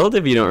difficult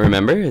if you don't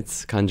remember.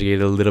 It's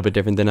conjugated a little bit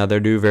different than other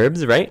new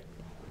verbs, right?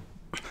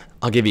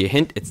 I'll give you a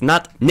hint. It's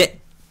not nette.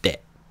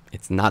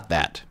 It's not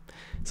that.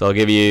 So I'll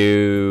give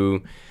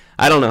you...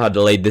 I don't know how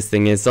delayed this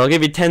thing is, so I'll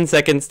give you 10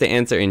 seconds to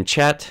answer in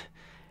chat.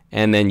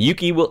 And then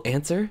Yuki will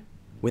answer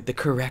with the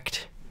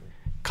correct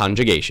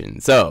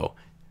conjugation. So...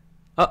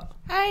 Oh,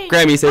 Hi.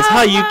 Grammy says,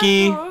 hi,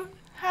 Yuki.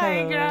 Hi,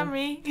 Hello.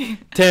 Grammy.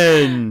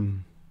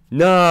 10,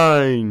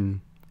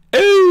 9,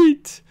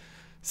 8,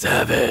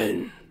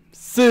 7,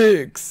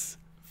 6,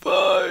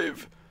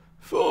 5,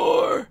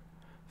 4,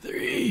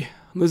 3,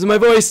 I'm losing my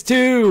voice,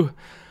 2,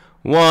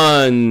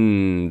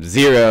 1,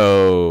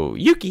 0.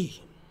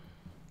 Yuki.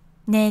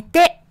 寝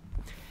て。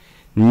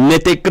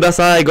 Nete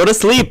kudasai. Go to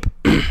sleep.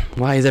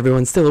 Why is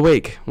everyone still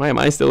awake? Why am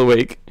I still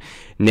awake?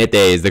 Nete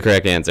is the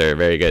correct answer.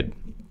 Very good.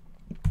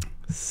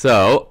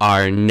 So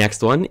our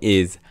next one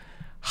is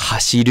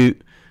hashiru,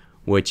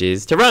 which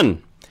is to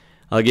run.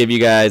 I'll give you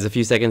guys a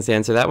few seconds to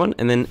answer that one,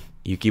 and then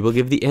Yuki will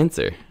give the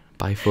answer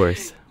by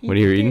force. What are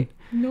you reading?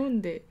 飲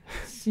んで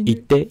死ぬ。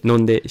 Itte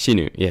nonde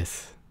shinu.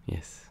 Yes,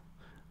 yes.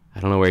 I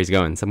don't know where he's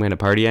going. Some kind of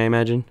party, I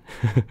imagine.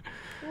 What?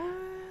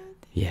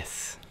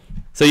 Yes.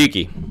 So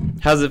Yuki,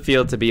 how does it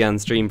feel to be on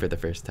stream for the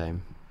first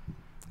time?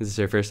 This is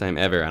your first time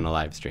ever on a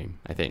live stream,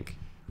 I think.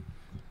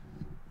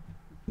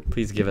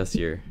 Please give us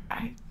your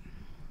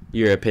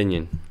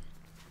opinion.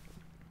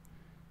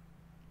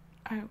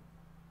 I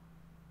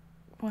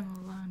want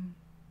to run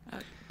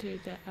to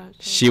the outside.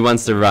 She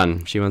wants to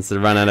run. She wants to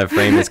run out of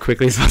frame as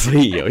quickly as possible.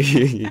 いいよ。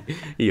い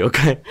いよ。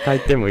帰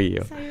ってもいい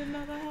よ。さよな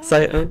ら。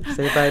Say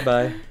bye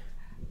bye.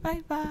 バ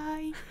イバ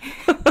イ。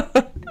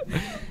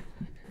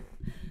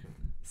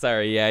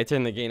 Sorry, yeah, I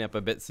turned the gain up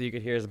a bit so you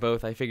could hear us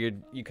both. I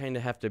figured you kind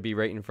of have to be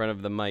right in front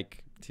of the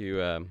mic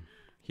to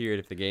hear it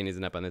if the gain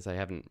isn't up on this. I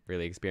haven't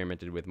really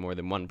experimented with more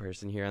than one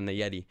person here on the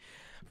Yeti.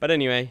 But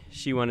anyway,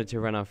 she wanted to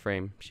run off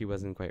frame. She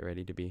wasn't quite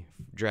ready to be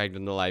dragged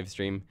on the live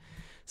stream.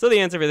 So the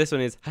answer for this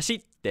one is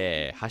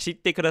hashitte.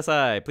 Hashitte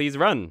kudasai. Please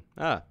run.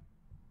 Ah.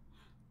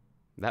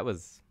 That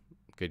was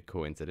good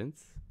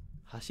coincidence.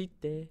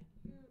 Hashitte.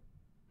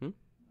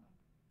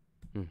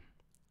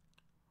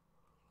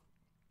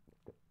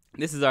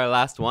 This is our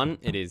last one.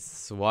 It is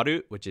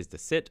swaru, which is to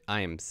sit.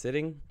 I am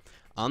sitting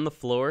on the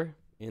floor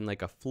in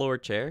like a floor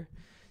chair.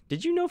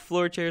 Did you know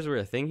floor chairs were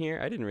a thing here?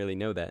 I didn't really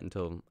know that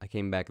until I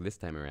came back this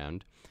time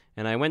around.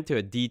 And I went to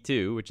a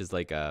D2, which is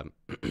like a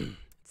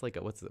it's like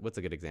a what's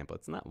a good example?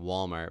 It's not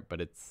Walmart,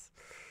 but it's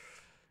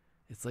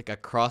like a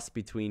cross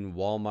between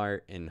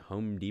Walmart and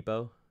Home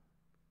Depot.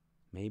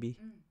 Maybe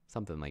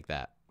something like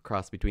that.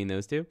 Cross between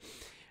those two.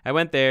 I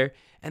went there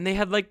and they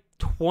had like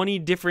 20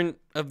 different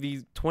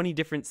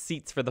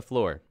seats for the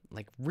floor,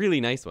 like really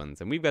nice ones.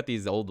 And we've got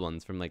these old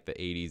ones from like the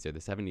 80s or the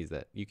 70s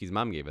that Yuki's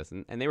mom gave us.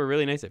 And they were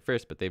really nice at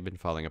first, but they've been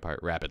falling apart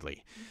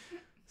rapidly.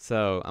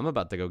 So I'm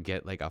about to go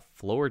get like a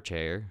floor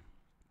chair.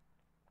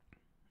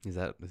 Is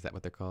that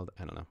what they're called?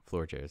 I don't know.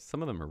 Floor chairs.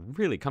 Some of them are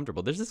really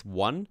comfortable. There's this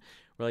one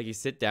where like you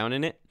sit down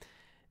in it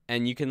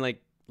and you can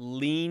like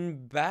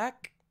lean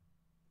back.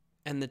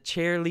 And the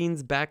chair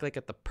leans back like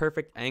at the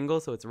perfect angle,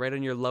 so it's right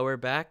on your lower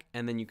back,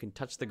 and then you can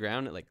touch the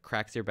ground. It like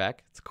cracks your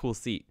back. It's a cool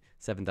seat.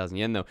 7,000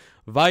 yen though.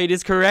 Vide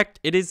is correct.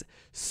 It is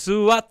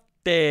suwatte.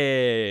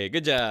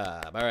 Good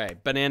job. All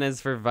right, bananas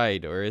for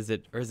Vide, or is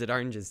it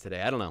oranges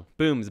today? I don't know.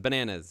 Booms,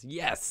 bananas.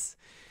 Yes,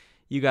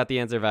 you got the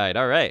answer, Vide.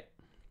 All right,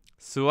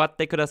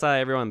 suwatte kudasai,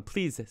 everyone.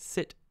 Please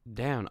sit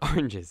down.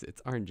 Oranges.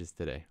 It's oranges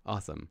today.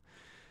 Awesome.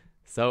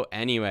 So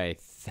anyway,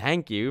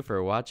 thank you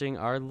for watching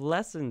our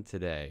lesson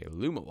today.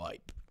 Luma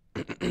wipe.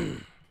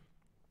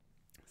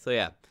 So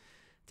yeah,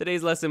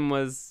 today's lesson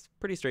was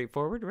pretty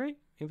straightforward, right?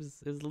 It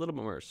was a little bit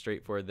more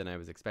straightforward than I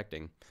was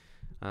expecting.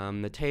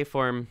 The te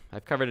form,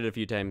 I've covered it a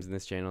few times in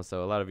this channel,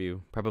 so a lot of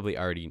you probably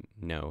already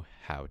know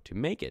how to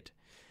make it.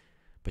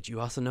 But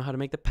you also know how to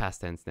make the past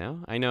tense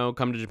now. I know,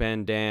 Come to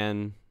Japan,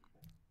 Dan,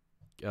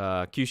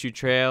 Kyushu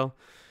Trail.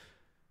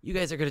 You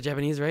guys are good at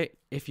Japanese, right?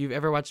 If you've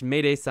ever watched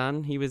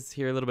Mayday-san, he was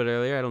here a little bit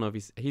earlier. I don't know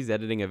if he's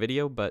editing a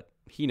video, but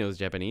he knows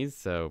Japanese,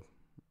 so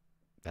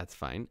that's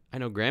fine. I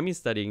know Grammy's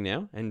studying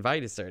now, and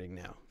Vide is studying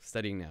now.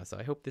 So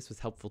I hope this was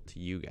helpful to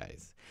you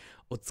guys.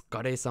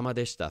 Otsukare-sama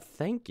deshita.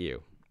 Thank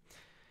you.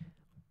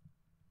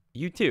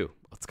 You too.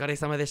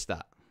 Otsukare-sama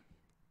deshita.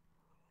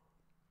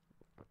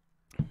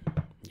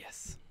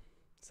 Yes.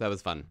 So that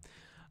was fun.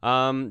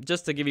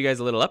 Just to give you guys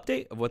a little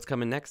update of what's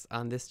coming next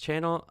on this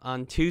channel.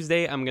 On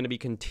Tuesday, I'm going to be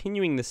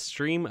continuing the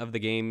stream of the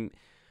game.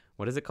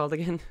 What is it called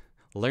again?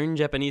 Learn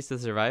Japanese to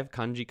Survive,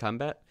 Kanji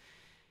Combat.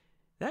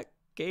 That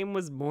game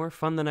was more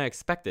fun than I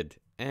expected,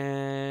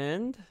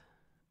 and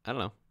I don't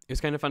know, it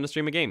was kind of fun to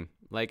stream a game.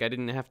 Like, I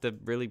didn't have to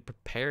really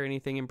prepare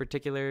anything in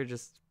particular,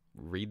 just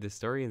read the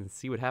story and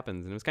see what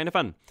happens, and it was kind of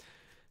fun.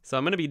 So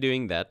I'm going to be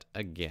doing that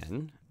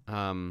again.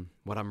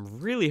 What I'm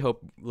really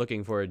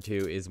looking forward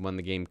to is when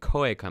the game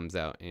Koe comes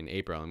out in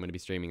April. I'm going to be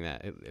streaming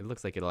that. It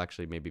looks like it'll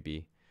actually maybe be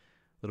a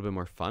little bit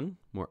more fun,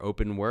 more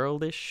open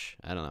world-ish.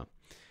 I don't know.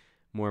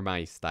 more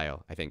my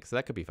style, I think. So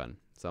that could be fun.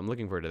 So I'm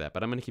looking forward to that.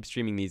 But I'm going to keep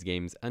streaming these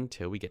games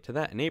until we get to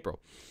that in April.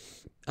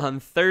 On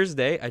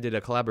Thursday, I did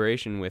a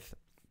collaboration with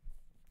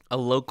a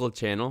local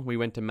channel. We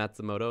went to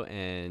Matsumoto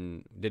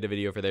and did a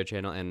video for their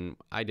channel, and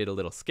I did a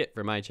little skit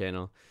for my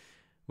channel,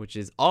 which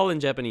is all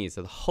in Japanese.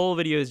 So the whole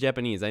video is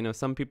Japanese. I know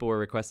some people were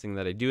requesting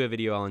that I do a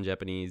video all in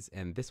Japanese,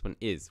 and this one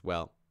is.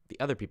 Well, the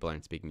other people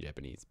aren't speaking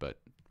Japanese, but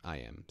I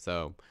am.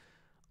 So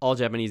all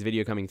Japanese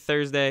video coming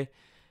Thursday.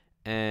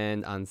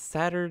 And on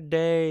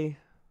Saturday,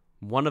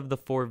 one of the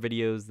 4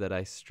 videos that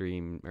I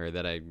streamed, or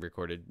that I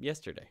recorded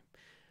yesterday.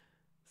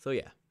 So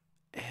yeah.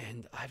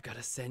 And I've got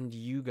to send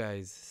you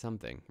guys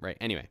something. Right.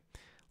 Anyway,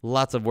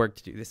 lots of work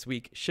to do this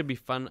week. Should be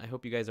fun. I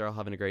hope you guys are all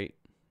having a great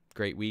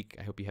week.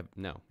 I hope you have,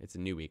 no, it's a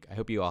new week. I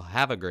hope you all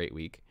have a great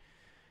week.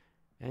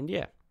 And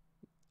yeah,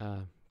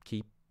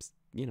 keep,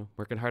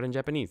 working hard on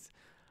Japanese.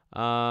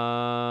 What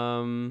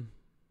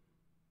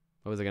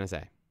was I going to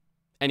say?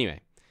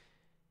 Anyway,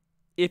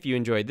 if you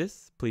enjoyed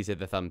this, please hit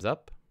the thumbs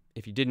up.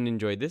 If you didn't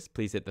enjoy this,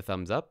 please hit the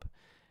thumbs up.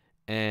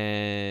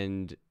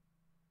 And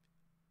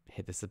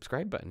hit the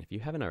subscribe button if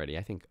you haven't already.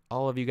 I think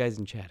all of you guys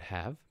in chat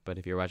have, but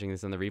if you're watching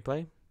this on the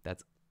replay,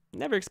 that's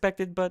never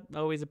expected, but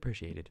always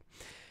appreciated.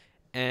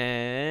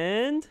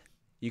 And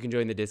you can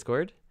join the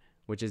Discord,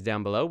 which is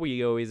down below.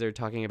 We always are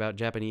talking about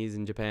Japanese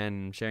and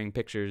Japan, sharing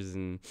pictures,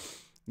 and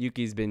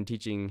Yuki's been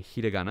teaching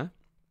hiragana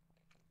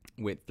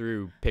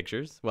through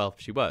pictures. Well,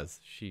 she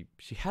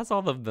has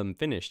all of them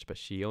finished, but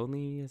she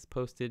only has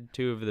posted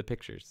 2 of the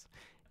pictures.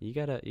 You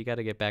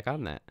gotta get back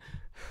on that.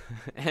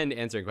 And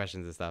answering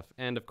questions and stuff.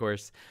 And of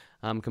course,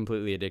 I'm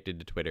completely addicted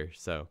to Twitter,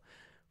 so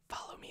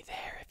follow me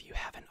there if you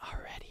haven't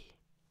already.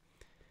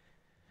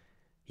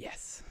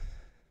 Yes.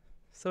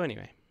 So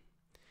anyway,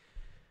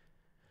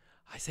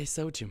 I say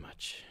so too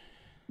much.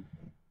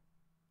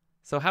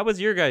 So how was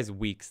your guys'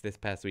 weeks this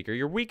past week, or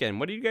your weekend?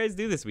 What did you guys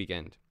do this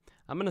weekend?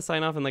 I'm gonna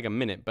sign off in like a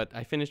minute, but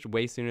I finished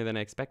way sooner than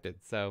I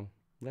expected, so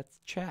let's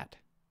chat.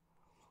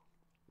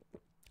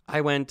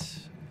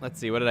 Let's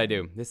see, what did I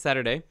do? This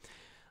Saturday,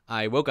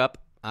 I woke up,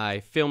 I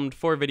filmed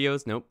 5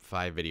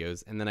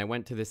 videos, and then I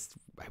went to this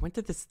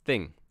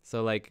thing.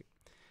 So like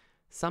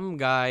some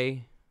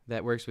guy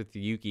that works with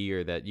Yuki,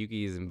 or that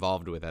Yuki is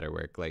involved with at her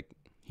work, like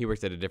he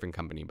works at a different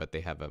company, but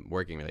they have a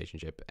working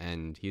relationship,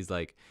 and he's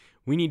like,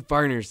 we need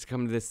foreigners to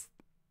come to this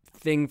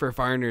thing for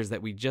foreigners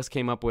that we just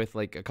came up with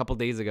like a couple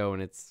days ago,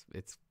 and it's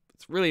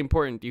really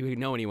important. Do you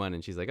know anyone?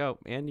 And she's like, oh,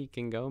 Andy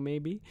can go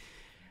maybe.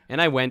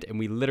 And I went, and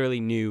we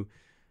literally knew,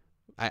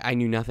 I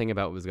knew nothing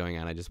about what was going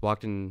on. I just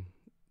walked in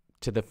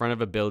to the front of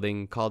a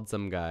building, called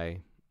some guy,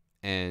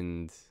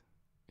 and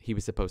he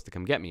was supposed to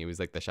come get me. He was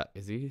like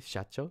is he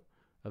shacho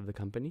of the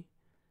company?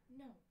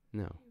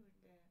 No.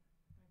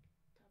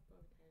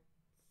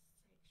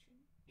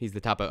 He's the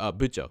top of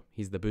bucho.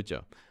 He's the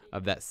bucho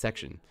of that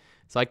section.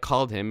 So I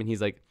called him, and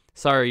he's like,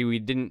 sorry, we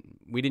didn't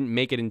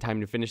make it in time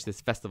to finish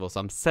this festival, so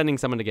I'm sending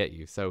someone to get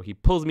you. So he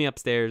pulls me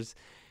upstairs,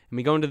 and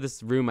we go into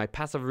this room. I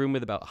pass a room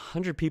with about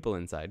 100 people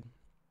inside,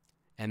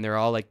 and they're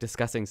all like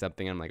discussing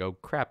something. I'm like, oh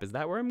crap, is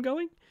that where I'm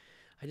going?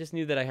 I just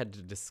knew that I had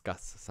to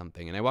discuss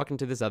something. And I walk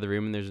into this other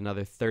room, and there's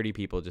another 30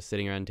 people just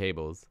sitting around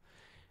tables.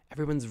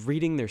 Everyone's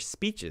reading their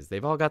speeches.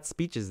 They've all got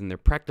speeches, and they're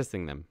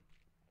practicing them.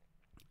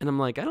 And I'm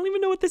like, I don't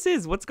even know what this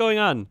is. What's going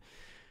on?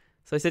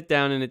 So I sit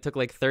down, and it took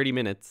like 30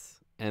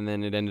 minutes. And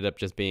then it ended up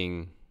just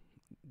being,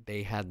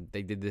 they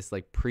did this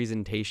like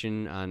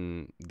presentation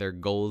on their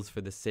goals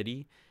for the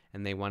city.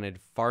 And they wanted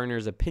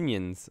foreigners'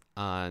 opinions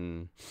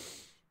on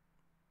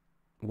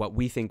what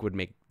we think would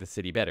make the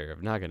city better of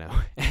Nagano.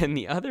 And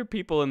the other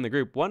people in the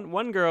group,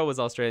 one girl was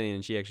Australian,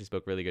 and she actually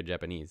spoke really good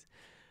Japanese.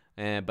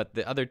 But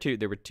the other 2,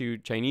 there were 2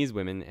 Chinese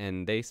women,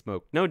 and they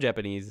spoke no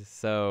Japanese.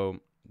 So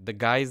the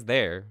guys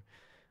there,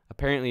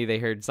 apparently they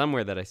heard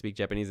somewhere that I speak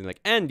Japanese, and like,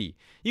 Andy,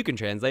 you can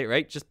translate,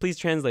 right? Just please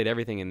translate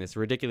everything in this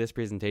ridiculous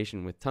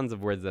presentation with tons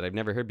of words that I've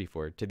never heard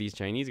before to these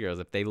Chinese girls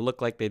if they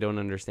look like they don't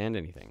understand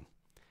anything.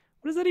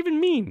 What does that even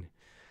mean?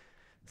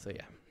 So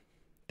yeah,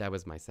 that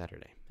was my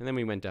Saturday. And then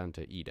we went down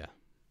to Ida.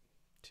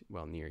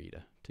 Near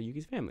Ida, to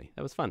Yuki's family.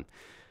 That was fun.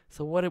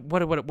 So what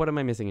am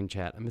I missing in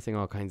chat? I'm missing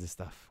all kinds of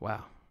stuff.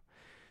 Wow.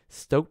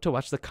 Stoked to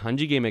watch the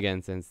kanji game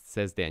again,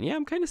 says Dan. Yeah,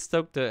 I'm kind of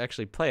stoked to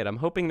actually play it. I'm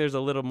hoping there's a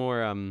little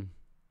more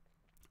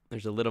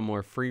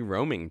free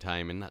roaming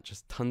time and not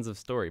just tons of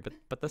story.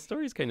 But the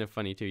story's kind of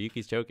funny too.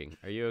 Yuki's choking.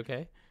 Are you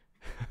okay?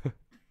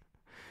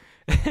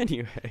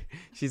 Anyway,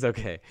 she's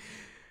okay.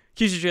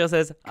 Kyushu Trail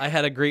says, I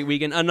had a great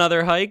weekend.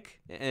 Another hike.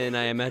 And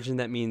I imagine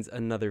that means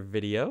another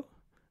video.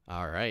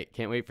 All right.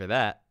 Can't wait for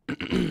that.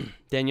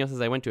 Danielle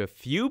says, I went to a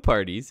few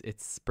parties.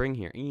 It's spring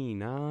here.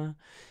 Nah.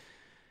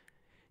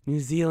 New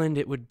Zealand,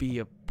 it would be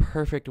a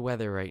perfect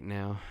weather right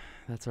now.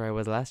 That's where I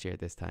was last year at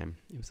this time.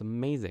 It was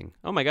amazing.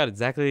 Oh my God,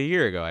 exactly a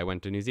year ago I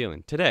went to New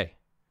Zealand. Today.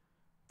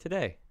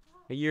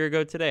 A year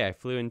ago today, I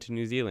flew into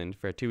New Zealand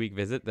for a 2-week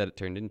visit that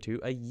turned into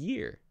a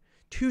year.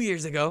 2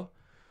 years ago?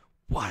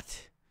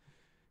 What?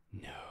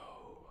 No.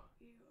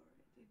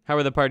 How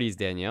were the parties,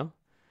 Danielle?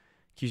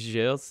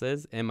 QCJL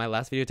says, and my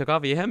last video took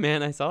off. Yeah,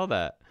 man, I saw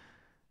that.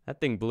 That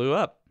thing blew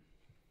up.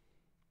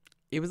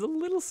 It was a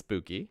little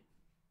spooky,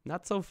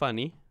 not so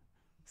funny.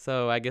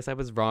 So I guess I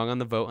was wrong on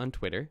the vote on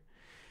Twitter.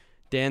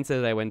 Dan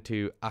says I went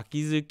to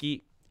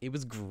Akizuki. It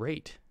was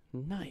great.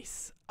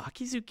 Nice.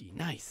 Akizuki,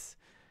 nice.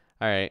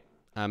 All right.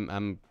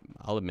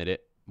 I'll admit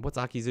it. What's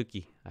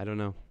Akizuki? I don't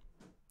know.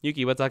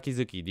 Yuki, what's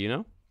Akizuki? Do you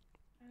know?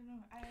 I don't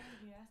know. I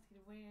already asked you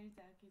where is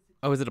Akizuki.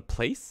 Oh, is it a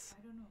place?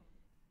 I don't know.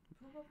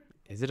 Probably.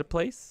 Is it a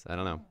place? I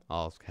don't know.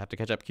 I'll have to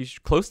catch up.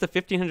 Close to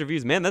 1,500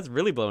 views. Man, that's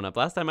really blown up.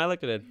 Last time I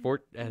looked at it,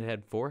 it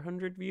had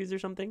 400 views or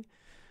something.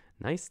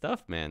 Nice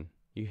stuff, man.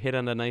 You hit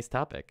on a nice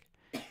topic.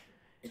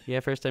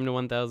 Yeah, first time to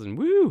 1,000.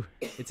 Woo!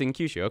 It's in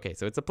Kyushu. Okay,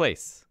 so it's a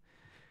place.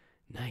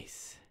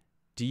 Nice.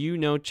 Do you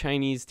know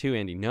Chinese too,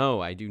 Andy?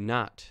 No, I do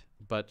not.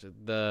 But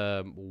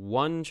the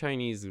one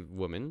Chinese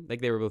woman, like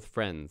they were both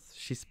friends,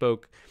 she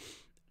spoke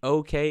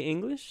okay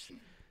English.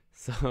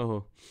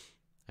 So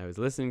I was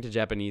listening to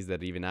Japanese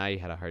that even I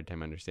had a hard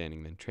time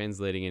understanding, then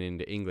translating it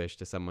into English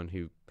to someone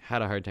who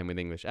had a hard time with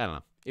English. I don't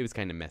know. It was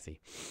kind of messy.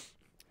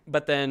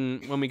 But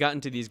then when we got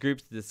into these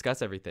groups to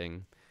discuss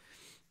everything,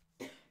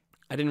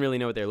 I didn't really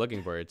know what they were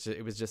looking for.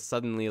 It was just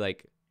suddenly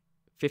like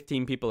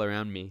 15 people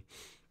around me,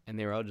 and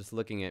they were all just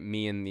looking at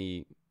me and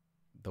the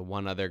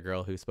one other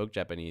girl who spoke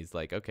Japanese,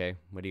 like, okay,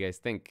 what do you guys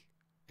think?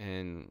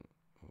 And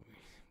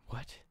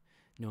what?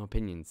 No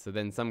opinions. So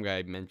then some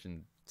guy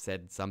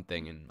said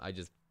something, and I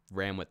just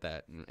ran with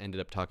that and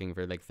ended up talking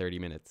for like 30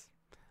 minutes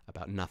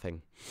about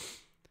nothing.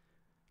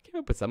 Came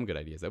up with some good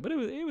ideas though, but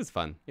it was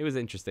fun. It was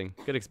interesting.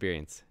 Good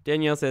experience.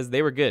 Danielle says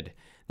they were good.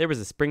 There was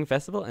a spring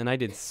festival and I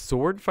did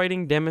sword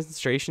fighting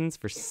demonstrations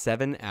for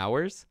 7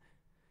 hours.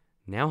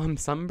 Now I'm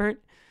sunburnt.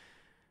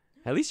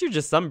 At least you're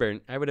just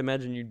sunburnt. I would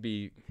imagine you'd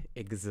be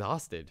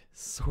exhausted.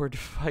 Sword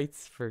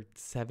fights for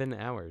 7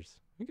 hours.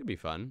 It could be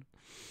fun.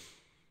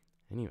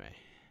 Anyway,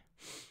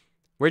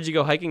 where'd you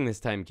go hiking this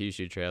time,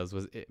 Kyushu Trails?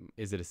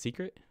 Is it a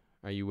secret?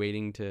 Are you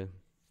waiting to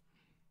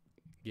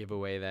give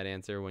away that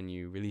answer when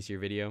you release your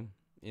video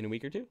in a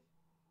week or two?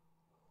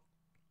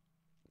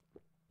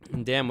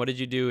 And damn, what did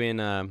you do in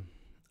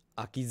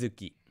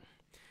Akizuki?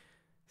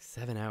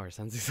 7 hours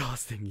sounds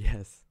exhausting.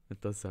 Yes,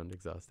 it does sound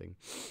exhausting.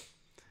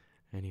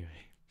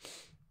 Anyway,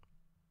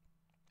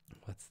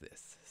 what's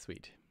this?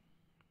 Sweet.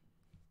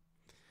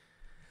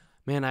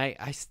 Man,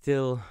 I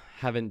still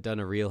haven't done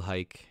a real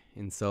hike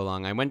in so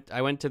long. I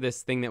went to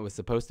this thing that was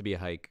supposed to be a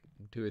hike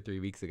 2 or 3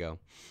 weeks ago,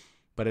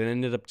 but it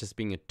ended up just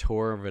being a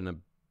tour of a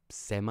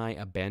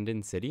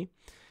semi-abandoned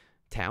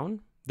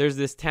town. There's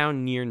this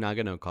town near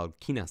Nagano called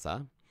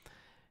Kinasa.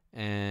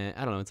 And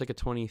I don't know, it's like a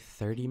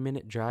 20-30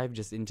 minute drive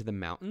just into the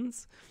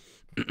mountains.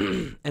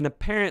 And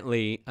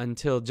apparently,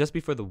 until just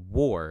before the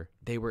war,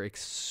 they were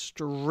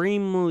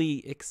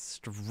extremely,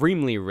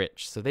 extremely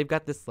rich. So they've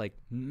got this like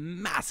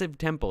massive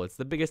temple. It's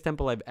the biggest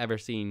temple I've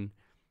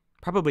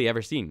probably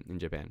ever seen in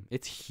Japan.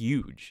 It's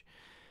huge.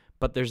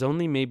 But there's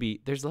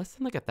less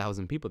than like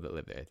 1,000 people that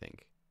live there, I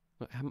think.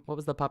 What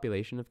was the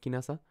population of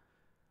Kinasa?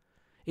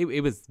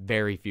 It was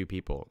very few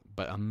people,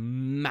 but a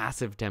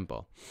massive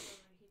temple.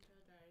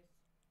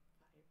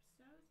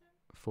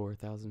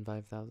 4,000,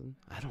 5,000?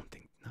 I don't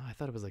think. No, I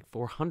thought it was like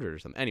 400 or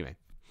something. Anyway,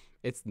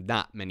 it's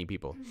not many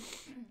people.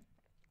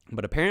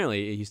 But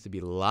apparently it used to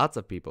be lots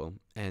of people,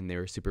 and they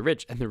were super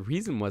rich. And the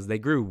reason was they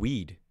grew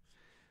weed.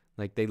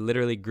 Like they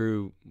literally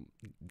grew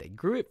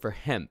it for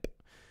hemp.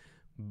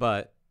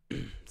 But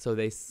so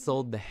they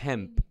sold the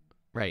hemp,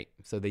 right?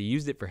 So they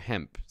used it for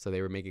hemp. So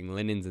they were making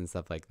linens and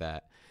stuff like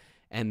that.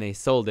 And they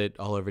sold it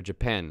all over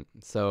Japan.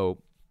 So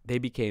they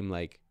became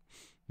like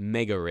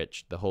mega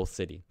rich, the whole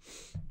city.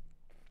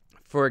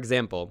 For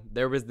example,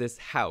 there was this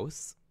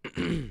house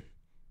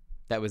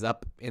that was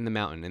up in the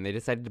mountain, and they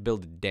decided to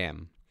build a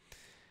dam.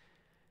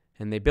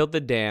 And they built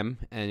the dam,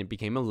 and it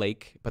became a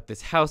lake, but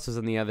this house was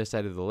on the other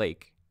side of the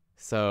lake,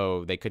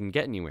 so they couldn't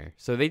get anywhere.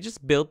 So they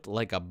just built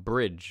like a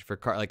bridge for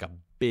like a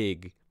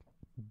big,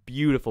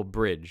 beautiful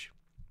bridge,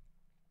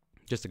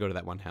 just to go to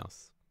that one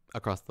house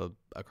across the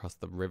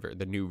river,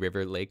 the new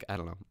river lake. I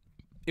don't know.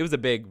 It was a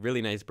big,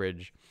 really nice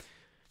bridge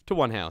to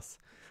one house.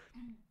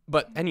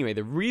 But anyway,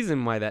 the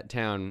reason why that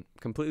town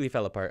completely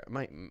fell apart,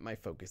 my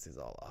focus is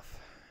all off.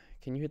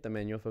 Can you hit the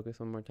manual focus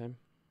one more time?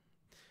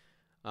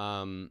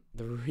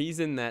 The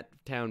reason that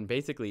town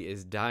basically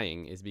is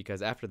dying is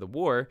because after the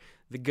war,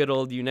 the good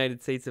old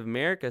United States of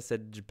America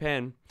said to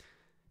Japan,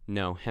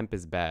 no, hemp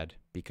is bad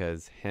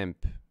because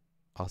hemp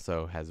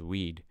also has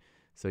weed.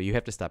 So you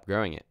have to stop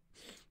growing it.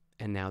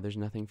 And now there's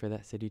nothing for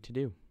that city to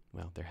do.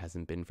 Well, there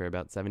hasn't been for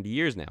about 70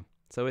 years now.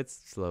 So it's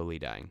slowly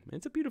dying.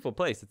 It's a beautiful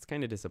place. It's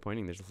kind of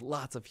disappointing. There's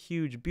lots of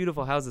huge,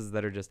 beautiful houses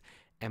that are just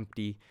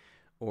empty,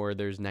 or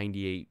there's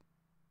 85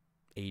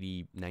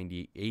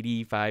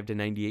 to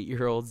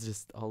 98-year-olds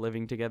just all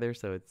living together.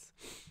 So it's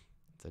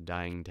a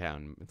dying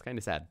town. It's kind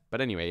of sad. But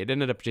anyway, it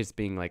ended up just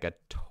being like a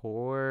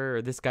tour,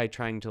 or this guy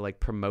trying to like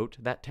promote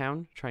that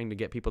town, trying to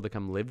get people to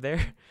come live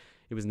there.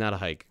 It was not a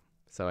hike.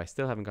 So I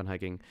still haven't gone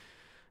hiking.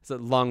 It's a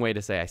long way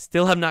to say I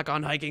still have not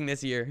gone hiking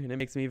this year, and it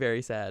makes me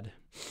very sad.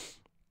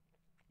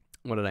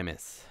 What did I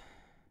miss?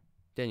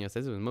 Daniel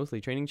says it was mostly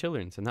training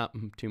children, so not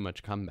too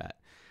much combat.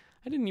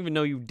 I didn't even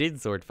know you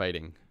did sword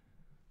fighting.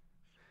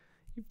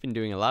 You've been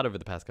doing a lot over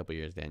the past couple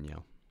years,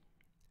 Danielle.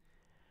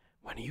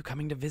 When are you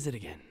coming to visit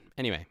again?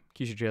 Anyway,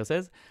 Kyushu Trail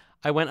says,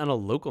 I went on a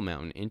local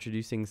mountain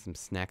introducing some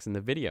snacks in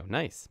the video.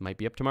 Nice. Might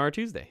be up tomorrow,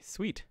 Tuesday.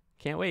 Sweet.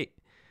 Can't wait.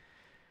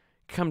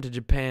 Come to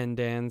Japan,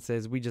 Dan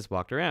says, we just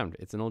walked around.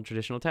 It's an old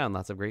traditional town.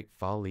 Lots of great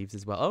fall leaves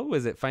as well. Oh,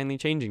 is it finally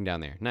changing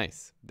down there?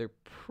 Nice. They're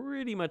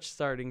pretty much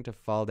starting to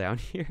fall down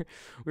here.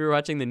 We were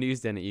watching the news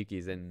down at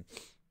Yuki's, and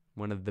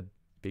one of the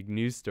big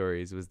news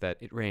stories was that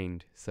it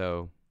rained,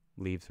 so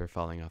leaves were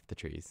falling off the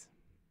trees.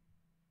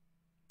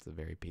 It's a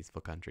very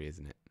peaceful country,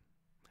 isn't it?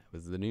 That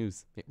was the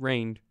news. It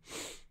rained,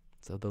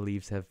 so the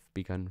leaves have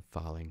begun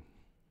falling.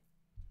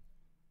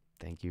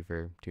 Thank you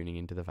for tuning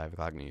into the 5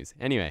 o'clock news.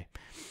 Anyway,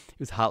 it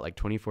was hot, like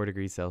 24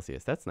 degrees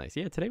Celsius. That's nice.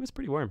 Yeah, today was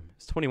pretty warm. It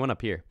was 21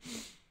 up here.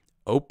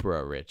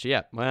 Oprah rich.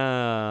 Yeah,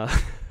 well,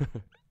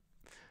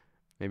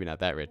 maybe not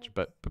that rich,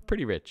 but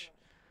pretty rich.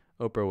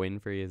 Oprah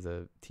Winfrey is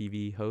a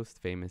TV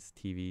host, famous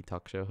TV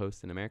talk show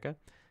host in America, and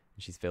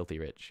she's filthy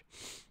rich.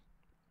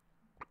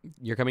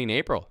 You're coming in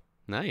April.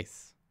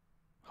 Nice.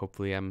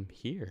 Hopefully I'm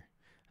here.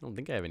 I don't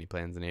think I have any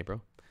plans in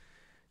April.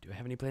 Do I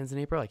have any plans in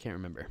April? I can't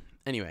remember.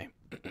 Anyway,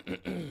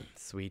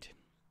 sweet.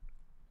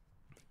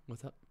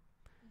 What's up?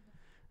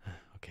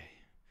 Okay.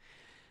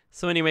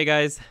 So anyway,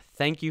 guys,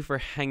 thank you for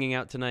hanging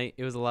out tonight.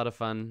 It was a lot of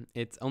fun.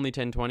 It's only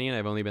 10:20 and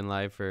I've only been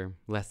live for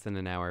less than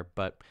an hour,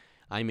 but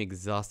I'm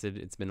exhausted.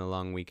 It's been a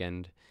long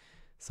weekend.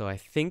 So I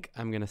think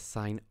I'm going to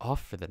sign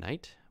off for the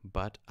night,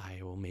 but I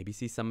will maybe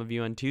see some of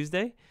you on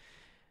Tuesday.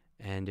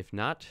 And if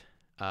not,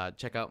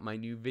 check out my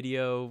new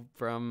video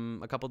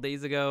from a couple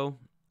days ago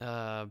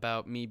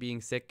about me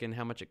being sick and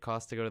how much it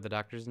costs to go to the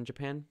doctors in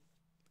Japan.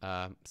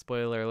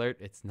 Spoiler alert,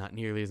 it's not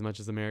nearly as much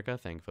as America,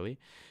 thankfully.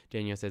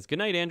 Daniel says, good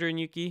night, Andrew and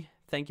Yuki.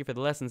 Thank you for the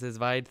lessons, says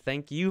Vide.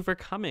 Thank you for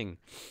coming.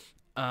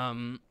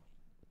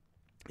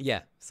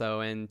 Yeah,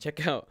 so, and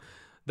check out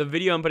the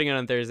video I'm putting out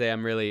on Thursday. I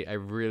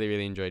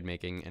really enjoyed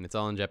making, and it's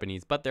all in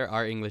Japanese, but there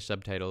are English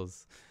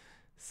subtitles.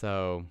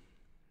 So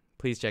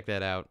please check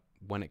that out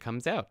when it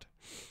comes out.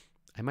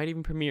 I might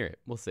even premiere it.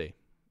 We'll see.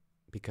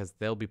 Because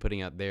they'll be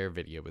putting out their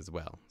video as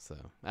well. So,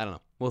 I don't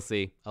know. We'll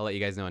see. I'll let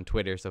you guys know on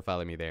Twitter, so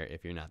follow me there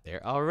if you're not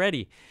there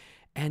already.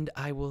 And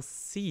I will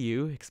see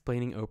you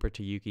explaining Oprah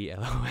to Yuki,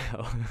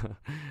 LOL.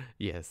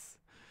 Yes.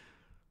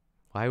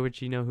 Why would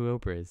she know who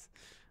Oprah is?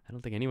 I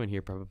don't think anyone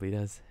here probably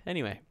does.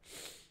 Anyway,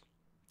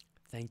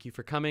 thank you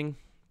for coming.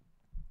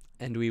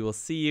 And we will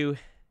see you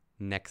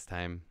next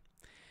time.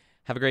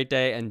 Have a great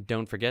day, and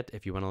don't forget,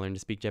 if you want to learn to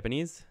speak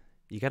Japanese,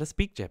 you gotta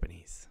speak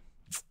Japanese.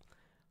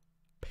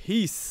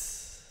 Peace.